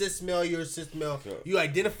 I'm a cis male. You're a cis male. Sure. You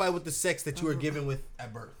identify with the sex that you were given with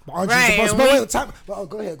at birth. Right.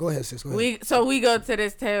 Go ahead, sis. Go ahead. We go to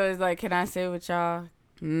this table. It's can I sit with y'all?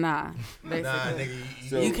 Nah. Basically. Nah,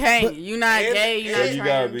 nigga. You can't. You're not gay. You're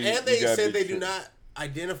not trans. And they said they do not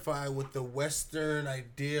identify with the Western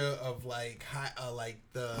idea of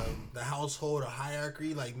the household or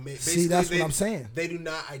hierarchy. See, that's what I'm saying. They do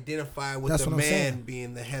not identify with the man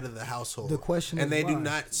being the head of the household. The question is and they why? do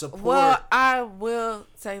not support. Well, I will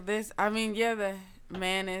say this. I mean, the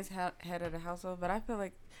man is head of the household, but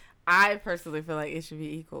I personally feel like it should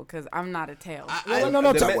be equal because I'm not a tail.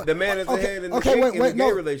 No. The man is the head in the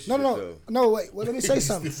gay relationship. No, wait. Well, let me say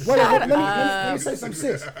something. Let me say something,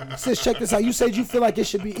 sis. Sis, check this out. You said you feel like it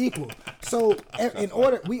should be equal. So, in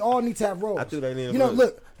order, we all need to have roles. I threw that in.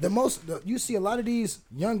 Look, you see a lot of these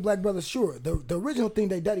young black brothers. Sure, the original thing,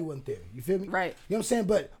 their daddy wasn't there. You feel me? Right. You know what I'm saying?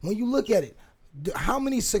 But when you look at it, how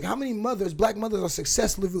many black mothers are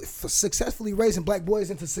successfully raising black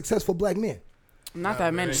boys into successful black men? Not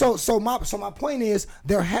that many. So my point is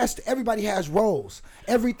everybody has roles.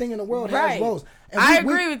 Everything in the world has roles. And I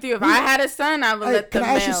agree with you. If I had a son, I would let the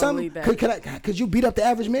male lead that. Could you beat up the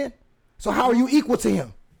average man? So how are you equal to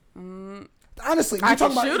him? Honestly, I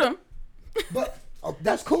can shoot him. But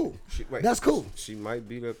that's cool. That's cool. She might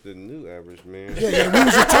beat up the new average man. Yeah, we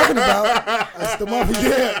was just talking about. That's the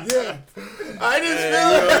motherfucker. Yeah. I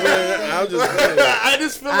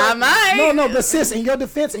just feel like I might. No, but sis, in your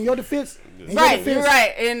defense. Right, you're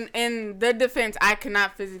right. In the defense, I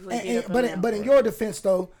cannot physically beat up a male. But in your defense,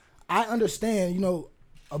 though, I understand,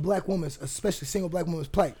 a black woman's, especially single black woman's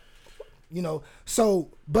plight. So,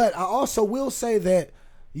 but I also will say that,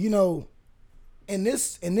 in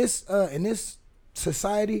this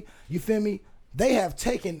society, you feel me? They have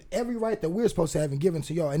taken every right that we're supposed to have and given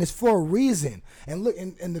to y'all, and it's for a reason. And look,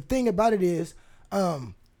 and the thing about it is,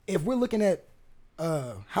 if we're looking at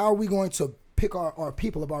how are we going to pick our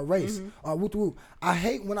people of our race, our whoop. I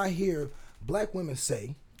hate when I hear black women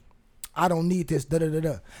say, I don't need this,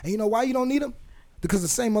 da-da-da-da. And you know why you don't need them? Because the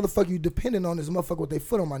same motherfucker you depending on is a motherfucker with their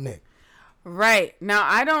foot on my neck. Right. Now,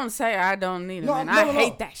 I don't say I don't need them, and I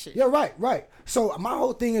hate that shit. Yeah, right. So my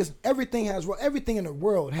whole thing is everything in the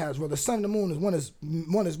world has the sun and the moon is one is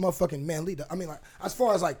motherfucking manly. I mean, like, as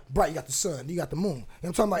far as like bright, you got the sun, you got the moon. You know what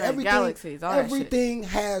I'm talking about? Right, Everything, galaxies, all everything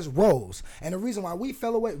has roles. And the reason why we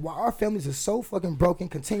fell away, why our families are so fucking broken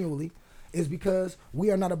continually, is because we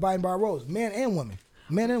are not abiding by our roles, men and women.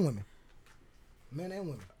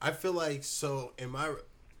 I feel like in my.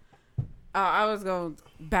 I was gonna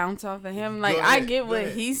bounce off of him. Like, I get what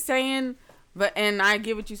he's saying, and I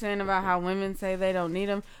get what you're saying about how women say they don't need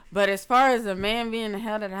him. But as far as a man being the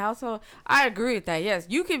head of the household, I agree with that. Yes,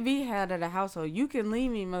 you can be head of the household. You can leave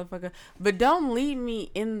me, motherfucker, but don't leave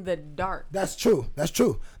me in the dark. That's true.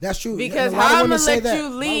 Because how I'm gonna let you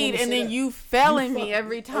lead, and then you failing me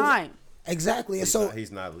every time. Exactly. And so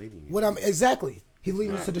he's not leading you. He's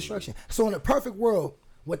leading us to destruction. So in a perfect world,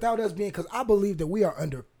 without us being, because I believe that we are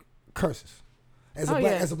under curses as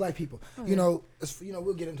a black people. You know,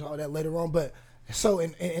 we'll get into all that later on. But so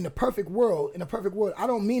in a perfect world, I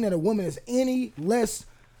don't mean that a woman is any less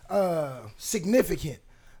significant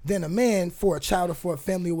than a man for a child or for a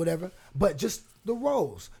family or whatever. But just the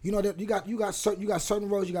roles. You know that you got certain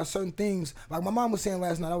roles. You got certain things. Like my mom was saying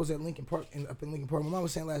last night. I was at Lincoln Park up in Lincoln Park. My mom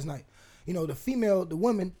was saying last night. You know, the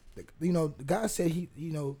woman. You know, God said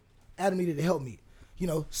Adam needed to help me. You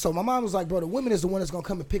know, so my mom was like, bro, the woman is the one that's gonna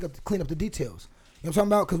come and clean up the details. You know what I'm talking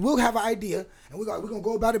about? Because we'll have an idea and we're gonna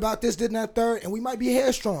go about this, and that, third, and we might be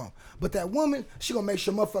headstrong. But that woman, she gonna make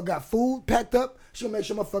sure motherfucker got food packed up. She gonna make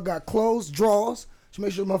sure motherfucker got clothes, drawers. She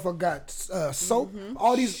make sure motherfucker got soap.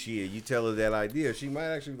 All these. Shit, you tell her that idea, she might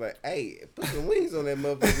actually be like, hey, put some wings on that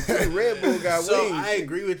motherfucker. Red Bull got wings. So I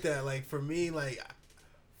agree with that. Like for me, like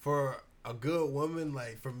for a good woman,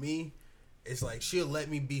 like for me. It's like she'll let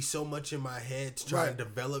me be so much in my head to try and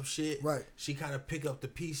develop shit. Right. She kind of pick up the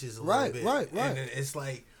pieces a little bit. Right. And it's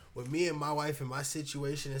like with me and my wife in my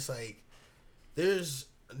situation, it's like there's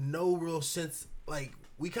no real sense. Like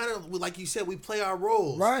we kind of, like you said, we play our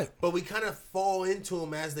roles. Right. But we kind of fall into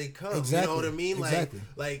them as they come. Exactly. You know what I mean? Exactly.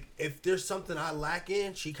 Like if there's something I lack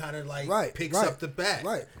in, she kind of like picks right. up the back.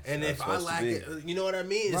 Right. And if I lack it, you know what I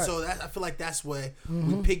mean? Right. So I feel like that's where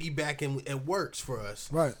we piggyback and it works for us.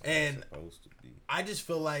 Right. And I just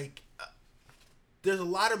feel like there's a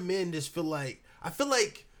lot of men just feel like, I feel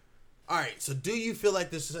like, all right, so do you feel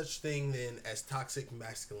like there's such thing then as toxic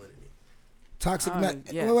masculinity? Yes.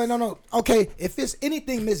 Wait, no. Okay, if it's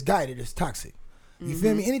anything misguided, it's toxic. You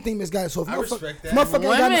feel me? Anything misguided. So if I respect that.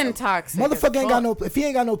 Women toxic. Motherfucker ain't got no. If he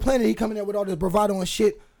ain't got no planet, he coming there with all this bravado and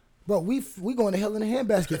shit. Bro, we going to hell in a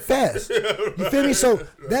handbasket fast. You feel me? So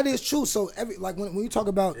that is true. So when you talk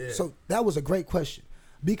about, so that was a great question,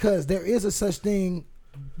 because there is a such thing,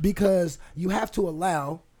 because you have to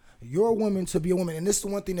allow your woman to be a woman, and this is the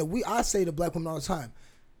one thing that I say to black women all the time.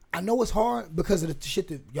 I know it's hard because of the shit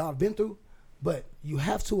that y'all have been through, but you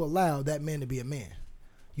have to allow that man to be a man.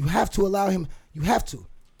 You have to allow him. You have to.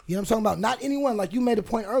 You know what I'm talking about? Not anyone. Like you made a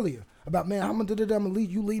point earlier about, man, I'm gonna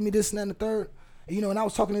lead you, lead me this and that and the third. And, you know, and I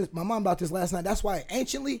was talking to my mom about this last night. That's why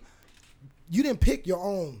anciently, you didn't pick your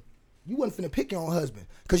own. You wasn't finna pick your own husband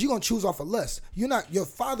because you're gonna choose off of lust. You're not. Your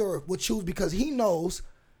father would choose because he knows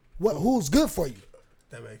who's good for you.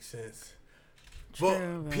 That makes sense.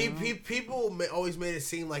 But people always made it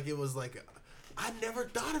seem like it was like, I never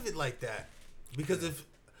thought of it like that. Because if...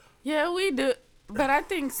 Yeah, we do. But I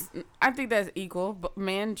think that's equal. But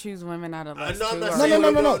men choose women out of lust too.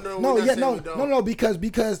 No.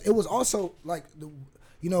 Because it was also like,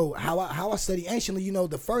 you know, how I study anciently. You know,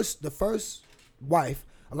 the first wife,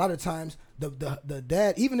 a lot of times the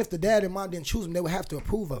dad, even if the dad and mom didn't choose him, they would have to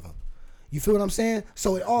approve of him. You feel what I'm saying?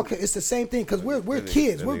 So it's the same thing because we're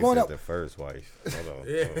kids. We're growing up. The first wife. Hold on.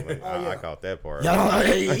 Yeah. I caught that part.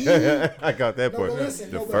 I caught that part.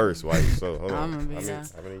 The first wife. So hold on. I'm gonna be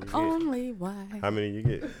how many you get? only wife. How many you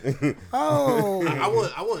get? Oh,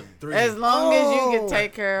 I want 3. As long as you can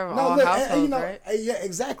take care of all households, you know, right? Yeah,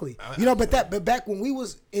 exactly. You know, but back when we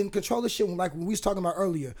was in control of shit, when we was talking about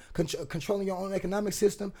earlier, controlling your own economic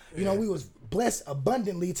system. You know, we was blessed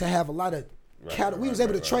abundantly to have a lot of cattle. We was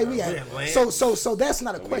able to trade. We had so that's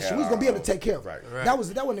not a question. We was gonna be able to take care of it. Right. That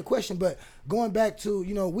wasn't a question. But going back to,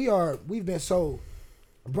 you know, we've been so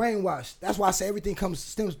brainwashed. That's why I say everything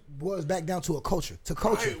boils back down to a culture. To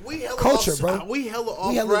culture. Right, we hella culture, off, bro. We hella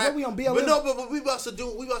off. We on BLM. But no, but we about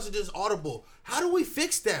to just audible. How do we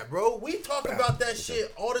fix that, bro? We talk about that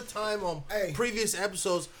shit all the time on previous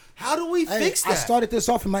episodes. How do we fix that? I started this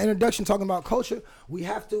off in my introduction talking about culture. We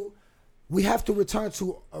have to return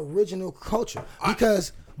to original culture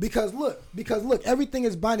because look, everything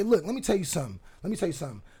is binding. Look, let me tell you something.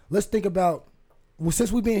 Let's think about,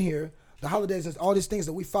 since we've been here, the holidays and all these things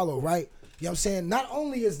that we follow, right? You know what I'm saying? Not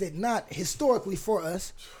only is it not historically for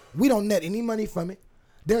us, we don't net any money from it.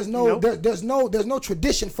 There's no there's no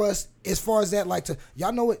tradition for us as far as that. Like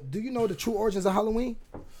y'all know it. Do you know the true origins of Halloween?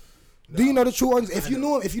 No. Do you know the true origins? If you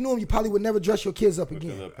knew him, you probably would never dress your kids up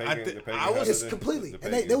again. It's completely.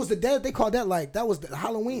 And there was the day they called that like that was the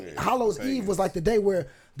Halloween. Yeah, Hallows Eve was like the day where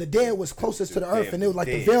the dead was closest to the earth, and it was like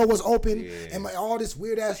the veil was open, and like, all this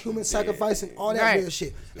weird ass human sacrifice and all that weird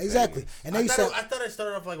shit. Exactly. And I thought it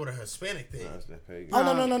started off like with a Hispanic thing.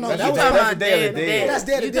 No. That's the Day of the Dead. That's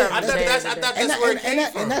Day of the Dead. I thought that's where it came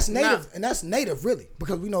from. And that's native. And that's native, really,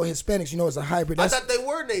 because we know Hispanics. You know, it's a hybrid. I thought they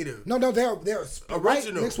were native. No, they're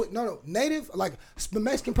original. Mixed with native. Like the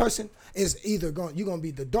Mexican person is either you're gonna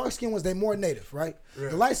be the dark skinned ones. They more native, right?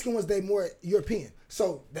 The light skinned ones they more European.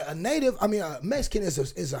 So a Mexican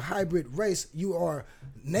is a hybrid race. You are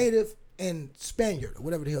native and Spaniard or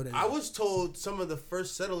whatever the hell that is. I was told some of the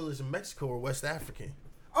first settlers in Mexico were West African.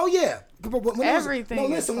 Oh yeah, when everything.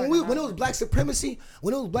 When it was black supremacy,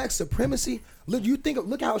 look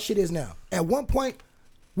how shit is now. At one point,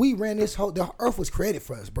 we ran this the earth was created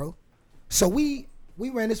for us, bro. So we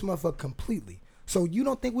ran this motherfucker completely. So you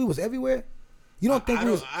don't think we was everywhere? You don't think I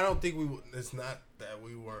don't think we. It's not that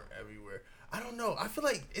we weren't everywhere. I don't know. I feel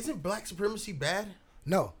like isn't black supremacy bad?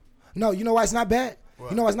 No. You know why it's not bad? What?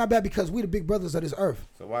 You know why it's not bad? Because we the big brothers of this earth.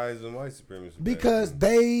 So why isn't white supremacy bad? Because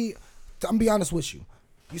I'm gonna be honest with you.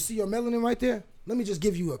 You see your melanin right there? Let me just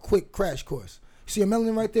give you a quick crash course. You see your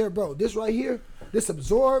melanin right there, bro? This right here, this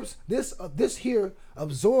absorbs the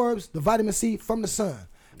vitamin C from the sun.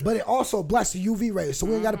 But it also blocks the UV rays, so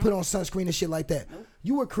we ain't got to put on sunscreen and shit like that.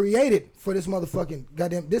 You were created for this motherfucking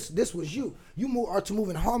goddamn. This was you. You are to move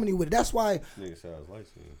in harmony with it. That's why. Nigga sounds light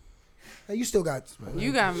skin. Hey, you still got.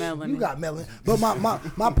 You got melanin. You got melanin. But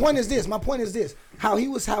my point is this. My point is this. How he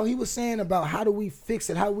was saying about how do we fix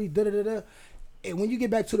it? How do we da da da da. And when you get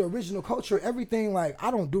back to the original culture, everything like I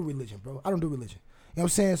don't do religion, bro. I don't do religion. You know what I'm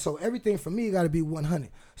saying? So everything for me got to be 100.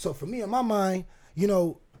 So for me in my mind,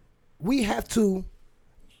 we have to.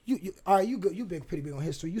 All right, you been pretty big on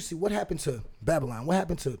history. You see what happened to Babylon? What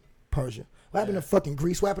happened to Persia? What happened to fucking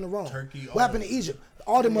Greece? What happened to Rome? Turkey. What happened to Egypt?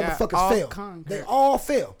 All them motherfuckers failed. Conquered. They all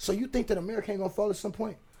failed. So you think that America ain't gonna fall at some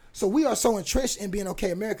point? So we are so entrenched in being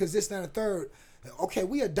America's this, that, and the third. Okay,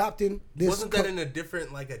 we adopting this. Wasn't that in a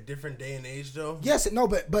different day and age though? Yes,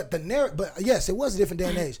 but yes, it was a different day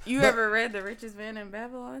and age. You ever read The Richest Man in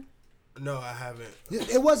Babylon? No, I haven't.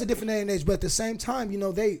 It was a different day and age, but at the same time,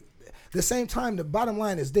 the bottom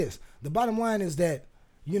line is this. The bottom line is that,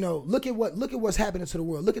 look at what's happening to the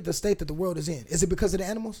world. Look at the state that the world is in. Is it because of the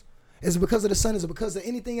animals? Is it because of the sun? Is it because of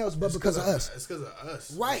anything else but because of us? It's because of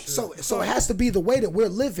us. Right. Sure. So it has to be the way that we're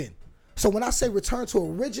living. So when I say return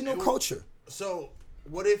to original culture. So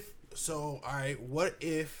what if I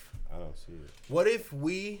don't see it. What if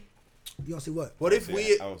we You don't see what? What if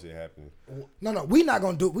we? I don't see it happening. No, we're not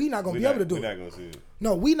gonna do it. We're not gonna be able to do it. We're not gonna see it.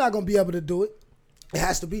 No, we're not gonna be able to do it. It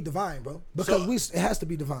has to be divine, bro. Because it has to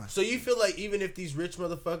be divine. So you feel like even if these rich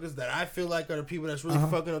motherfuckers that I feel like are the people that's really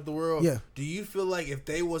fucking up the world, do you feel like if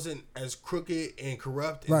they wasn't as crooked and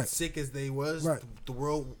corrupt and sick as they was, the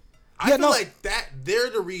world? I feel like that they're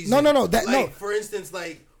the reason. No. For instance,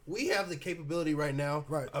 like we have the capability right now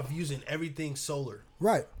of using everything solar.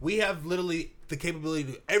 Right. We have literally the capability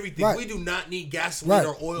to do everything. Right. We do not need gasoline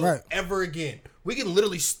or oil ever again. We can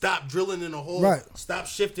literally stop drilling in a hole, stop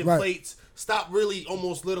shifting plates, stop really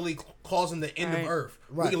almost literally causing the end of Earth.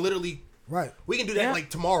 We can literally we can do that like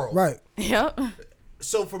tomorrow. Right. Yep.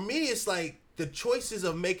 So for me it's like the choices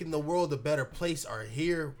of making the world a better place are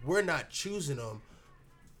here. We're not choosing them.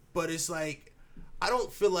 But it's like I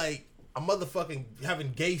don't feel like a motherfucking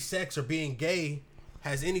having gay sex or being gay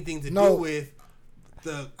has anything to do with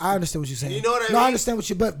I understand what you're saying. You know what I mean? No, I understand what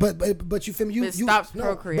you but you feel me? It stops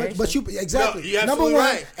procreation. But you exactly. No, you're number one,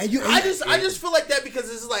 right. And I just feel like that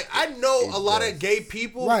because it's like I know a lot of gay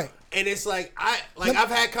people, and it's like I've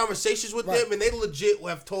had conversations with them, and they legit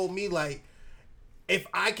have told me like if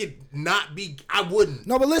I could not be, I wouldn't.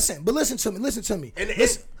 No, but listen to me. And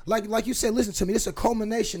listen, like you said, listen to me. This is a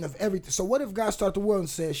culmination of everything. So what if God started the world and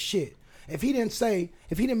said shit? If he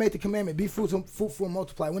didn't make the commandment, be fruitful and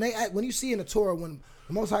multiply. When you see in the Torah, when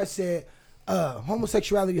the Most High said,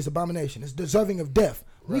 homosexuality is abomination, it's deserving of death.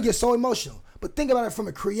 We get so emotional. But think about it from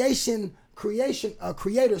a creator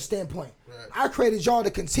standpoint. Right. I created y'all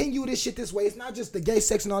to continue this shit this way. It's not just the gay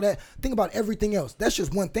sex and all that. Think about everything else. That's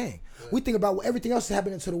just one thing. Right. We think about everything else that's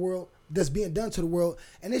happening to the world, that's being done to the world,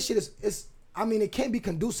 and this shit it can't be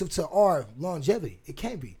conducive to our longevity. It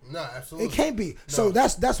can't be. No, absolutely. It can't be. No. So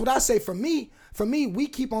that's what I say. For me, we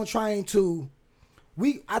keep on trying to.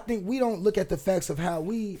 I think we don't look at the facts of how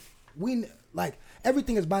we we like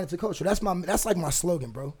everything is binding to culture. That's like my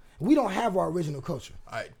slogan, bro. We don't have our original culture.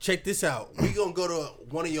 All right, check this out. We gonna go to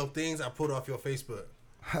one of your things I put off your Facebook.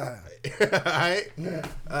 All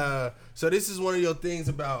right. So this is one of your things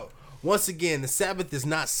about. Once again, the Sabbath is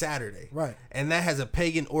not Saturday. Right. And that has a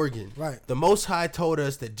pagan origin. Right. The Most High told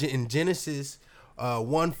us that in Genesis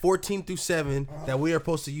 1:14-7 that we are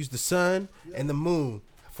supposed to use the sun and the moon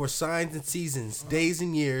for signs and seasons, days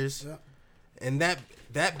and years. Yeah. And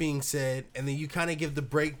that being said, and then you kind of give the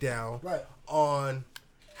breakdown on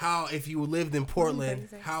how, if you lived in Portland,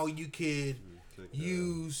 how you could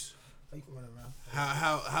use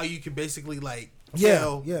how you could basically like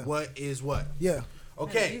tell what is what. Yeah.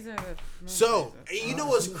 Okay. So you know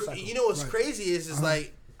what's crazy is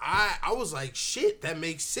like I was like, shit, that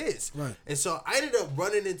makes sense. Right. And so I ended up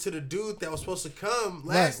running into the dude that was supposed to come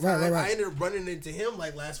last time. Right. I ended up running into him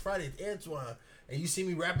like last Friday, Antoine. And you see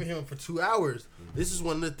me rapping him for 2 hours. This is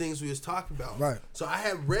one of the things we was talking about. Right. So I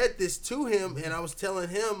had read this to him, and I was telling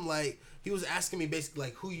him, like, he was asking me basically,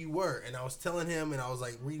 like, who you were. And I was telling him, and I was,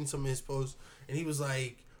 like, reading some of his posts. And he was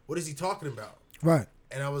like, what is he talking about? Right.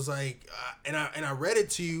 And I was like, and I read it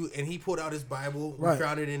to you, and he pulled out his Bible. Right. We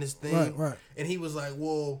found it in his thing. Right. And he was like,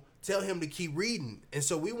 well, tell him to keep reading. And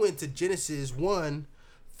so we went to Genesis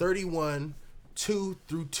 1:31,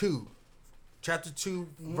 2-2. Chapter 2,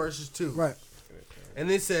 verses 2. Right. And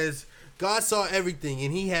it says, God saw everything,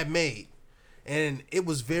 and he had made, and it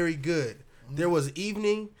was very good. There was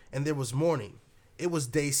evening, and there was morning. It was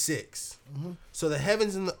day 6. So the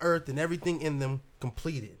heavens and the earth and everything in them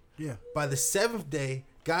completed. Yeah. By the 7th day,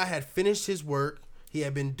 God had finished his work he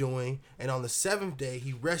had been doing, and on the 7th day,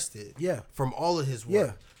 he rested from all of his work.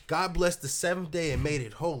 Yeah. God blessed the 7th day and made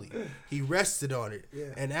it holy. He rested on it.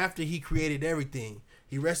 Yeah. And after he created everything,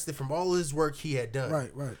 he rested from all of his work he had done.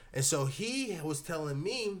 Right. And so he was telling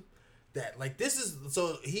me that, like, this is,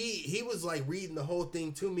 so he was like reading the whole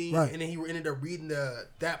thing to me, right. And then he ended up reading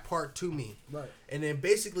that part to me. Right. And then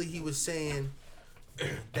basically he was saying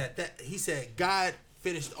that he said God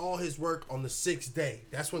finished all his work on the 6th day.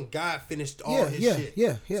 That's when God finished all his shit.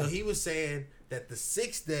 Yeah. So he was saying that the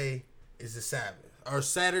 6th day is the Sabbath. Or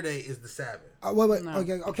Saturday is the Sabbath. Wait. No.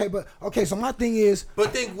 Okay. So my thing is.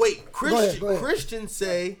 But then wait, Go ahead. Christians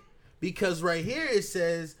say, because right here it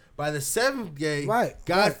says by the 7th day, God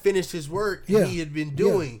right. finished his work Yeah. he had been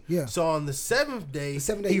doing. Yeah. So on the 7th day,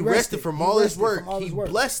 he rested from all his work. He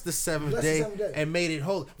blessed the 7th Blessed day the 7th day. and made it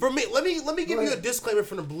holy. For me, let me give Go you a ahead. disclaimer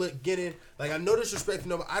from the beginning. Like, I'm no disrespect,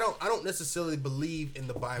 no, I don't necessarily believe in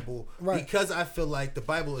the Bible because I feel like the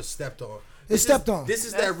Bible is stepped on. It's stepped on. This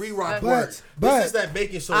is that re-rock but- work. but- This is that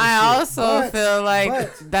baking soda I shit. also feel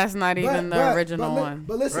like that's not even the original one.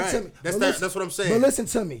 But listen to me. That's what I'm saying. But listen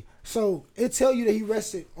to me. So it tell you that he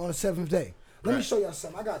rested on the 7th day. Let me show y'all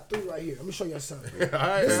something. I got 3 right here. Let me show y'all something. All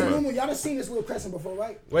right. This is new one. Y'all done seen this little crescent before,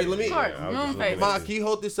 right? Wait, let me. Moon face. Ma, can you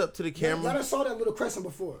hold this up to the Y'all camera? done saw that little crescent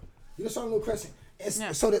before. You done saw the little crescent.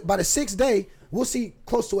 Yeah. So that by the 6th day, we'll see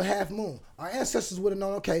close to a half moon. Our ancestors would have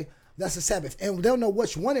known, okay, that's the Sabbath. And they'll know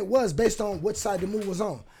which one it was based on which side the moon was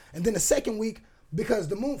on. And then the second week, because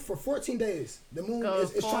the moon, for 14 days, the moon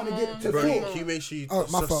is trying to get to Bro, full. can you make sure you...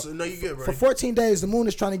 My fault. No, you good, bro. For 14 days, the moon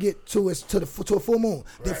is trying to get to a full moon.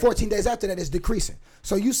 Then 14 days after that, it's decreasing.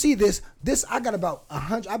 So you see this I got about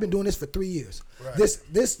 100. I've been doing this for 3 years. Right.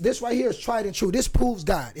 This right here is tried and true. This proves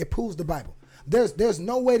God. It proves the Bible. There's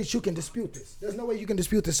no way that you can dispute this. There's no way you can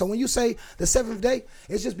dispute this. So when you say the 7th day,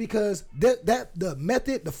 it's just because that the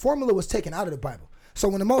method, the formula was taken out of the Bible. So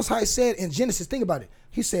when the Most High said in Genesis, think about it.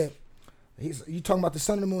 He said, you talking about the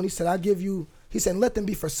sun and the moon. He said, he said, let them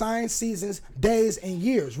be for signs, seasons, days, and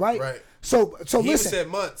years, right? Right. So He listen. even said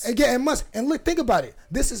months. Again, and months. And look, think about it.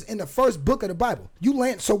 This is in the first book of the Bible.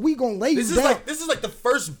 So we gonna lay This you is down. like the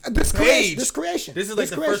first This page. creation. This is like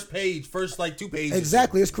the first page, first like 2 pages.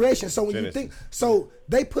 Exactly, it's creation. So when Genesis. you think, so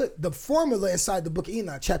they put the formula inside the book of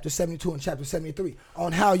Enoch, chapter 72 and chapter 73,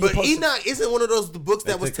 on how you. But Enoch isn't one of those books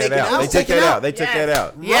that was taken out. They took that out. They took that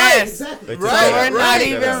out. Yes. Exactly. They took Right. that We're out. not They took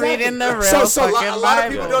even that out. reading the real So fucking a lot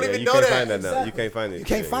of people Bible. don't even you know can't that. find that now. You can't find it. You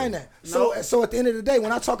can't find that. So at the end of the day,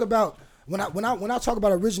 when I talk about when I talk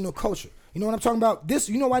about original culture, you know what I'm talking about? This,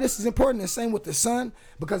 you know why this is important? The same with the sun,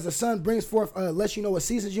 because the sun brings forth, lets you know what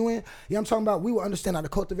seasons you in. You know what I'm talking about? We will understand how to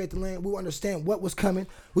cultivate the land. We will understand what was coming.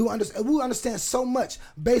 We will understand so much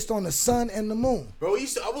based on the sun and the moon. Bro, we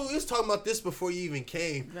was talking about this before you even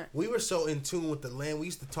came. We were so in tune with the land. We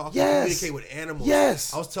used to talk and communicate with animals.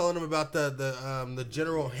 Yes. I was telling them about the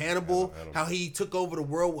General Hannibal, how he took over the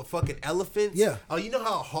world with fucking elephants. Yeah. Oh, you know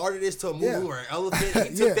how hard it is to move an elephant?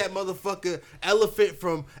 He Yeah. took that motherfucker elephant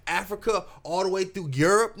from Africa Africa all the way through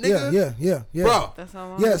Europe, nigga. Yeah. Bro. That's how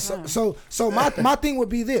long. Yeah, so my thing would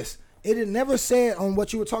be this. It had never said on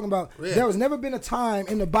what you were talking about. Yeah. There was never been a time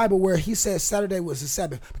in the Bible where he said Saturday was the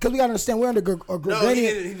Sabbath. Because we gotta understand we're under Gregorian. No, he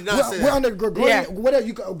did not say that. We're under Gregorian.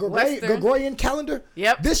 Whatever Gregorian calendar.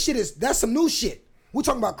 Yep. This shit that's some new shit. We're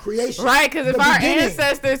talking about creation. Right, because if our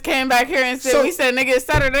ancestors came back here and said, we said, nigga, it's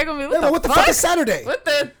Saturday, they're going to be, what the fuck is Saturday? What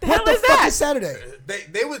the hell what the is fuck that? is Saturday?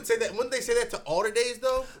 They would say that. Wouldn't they say that to all the days,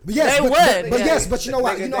 though? But yes, they would. But yes, but you know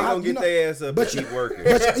what? They how gonna get their ass up and keep working.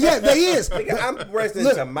 Yeah, they is. I'm resting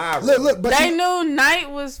tomorrow. Look, but they knew night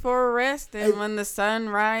was for rest and when the sun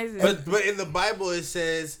rises. But in the Bible, it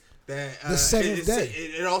says that the seventh day.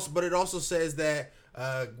 It also says that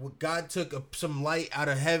God took some light out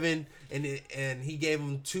of heaven and he gave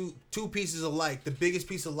them two pieces of light. The biggest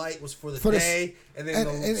piece of light was for the day, and then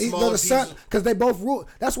the smaller sun, because they both rule.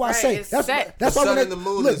 That's why I say that's why when the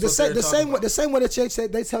moon look the same way the church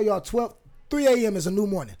said they tell y'all 3 a.m. is a new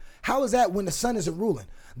morning. How is that when the sun isn't ruling?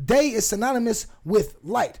 Day is synonymous with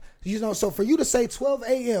light. You know, so for you to say 12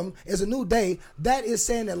 a.m. is a new day, that is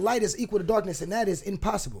saying that light is equal to darkness, and that is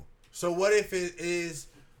impossible. So what if it is?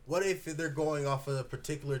 What if they're going off of a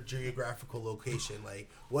particular geographical location? Like,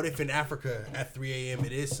 what if in Africa at 3 a.m.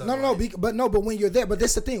 it is sunlight? But when you're there, but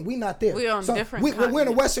that's the thing, we're not there. We're on different. When we're in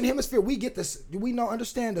the Western Hemisphere, we get this. We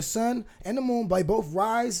understand the sun and the moon by both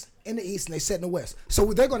rise in the east and they set in the west.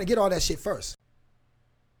 So they're going to get all that shit first.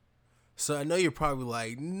 So I know you're probably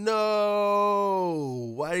like,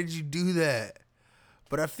 no, why did you do that?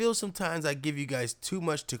 But I feel sometimes I give you guys too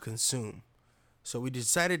much to consume. So we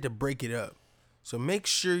decided to break it up. So make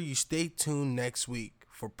sure you stay tuned next week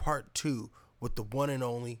for part 2 with the one and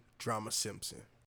only Drama Simpson.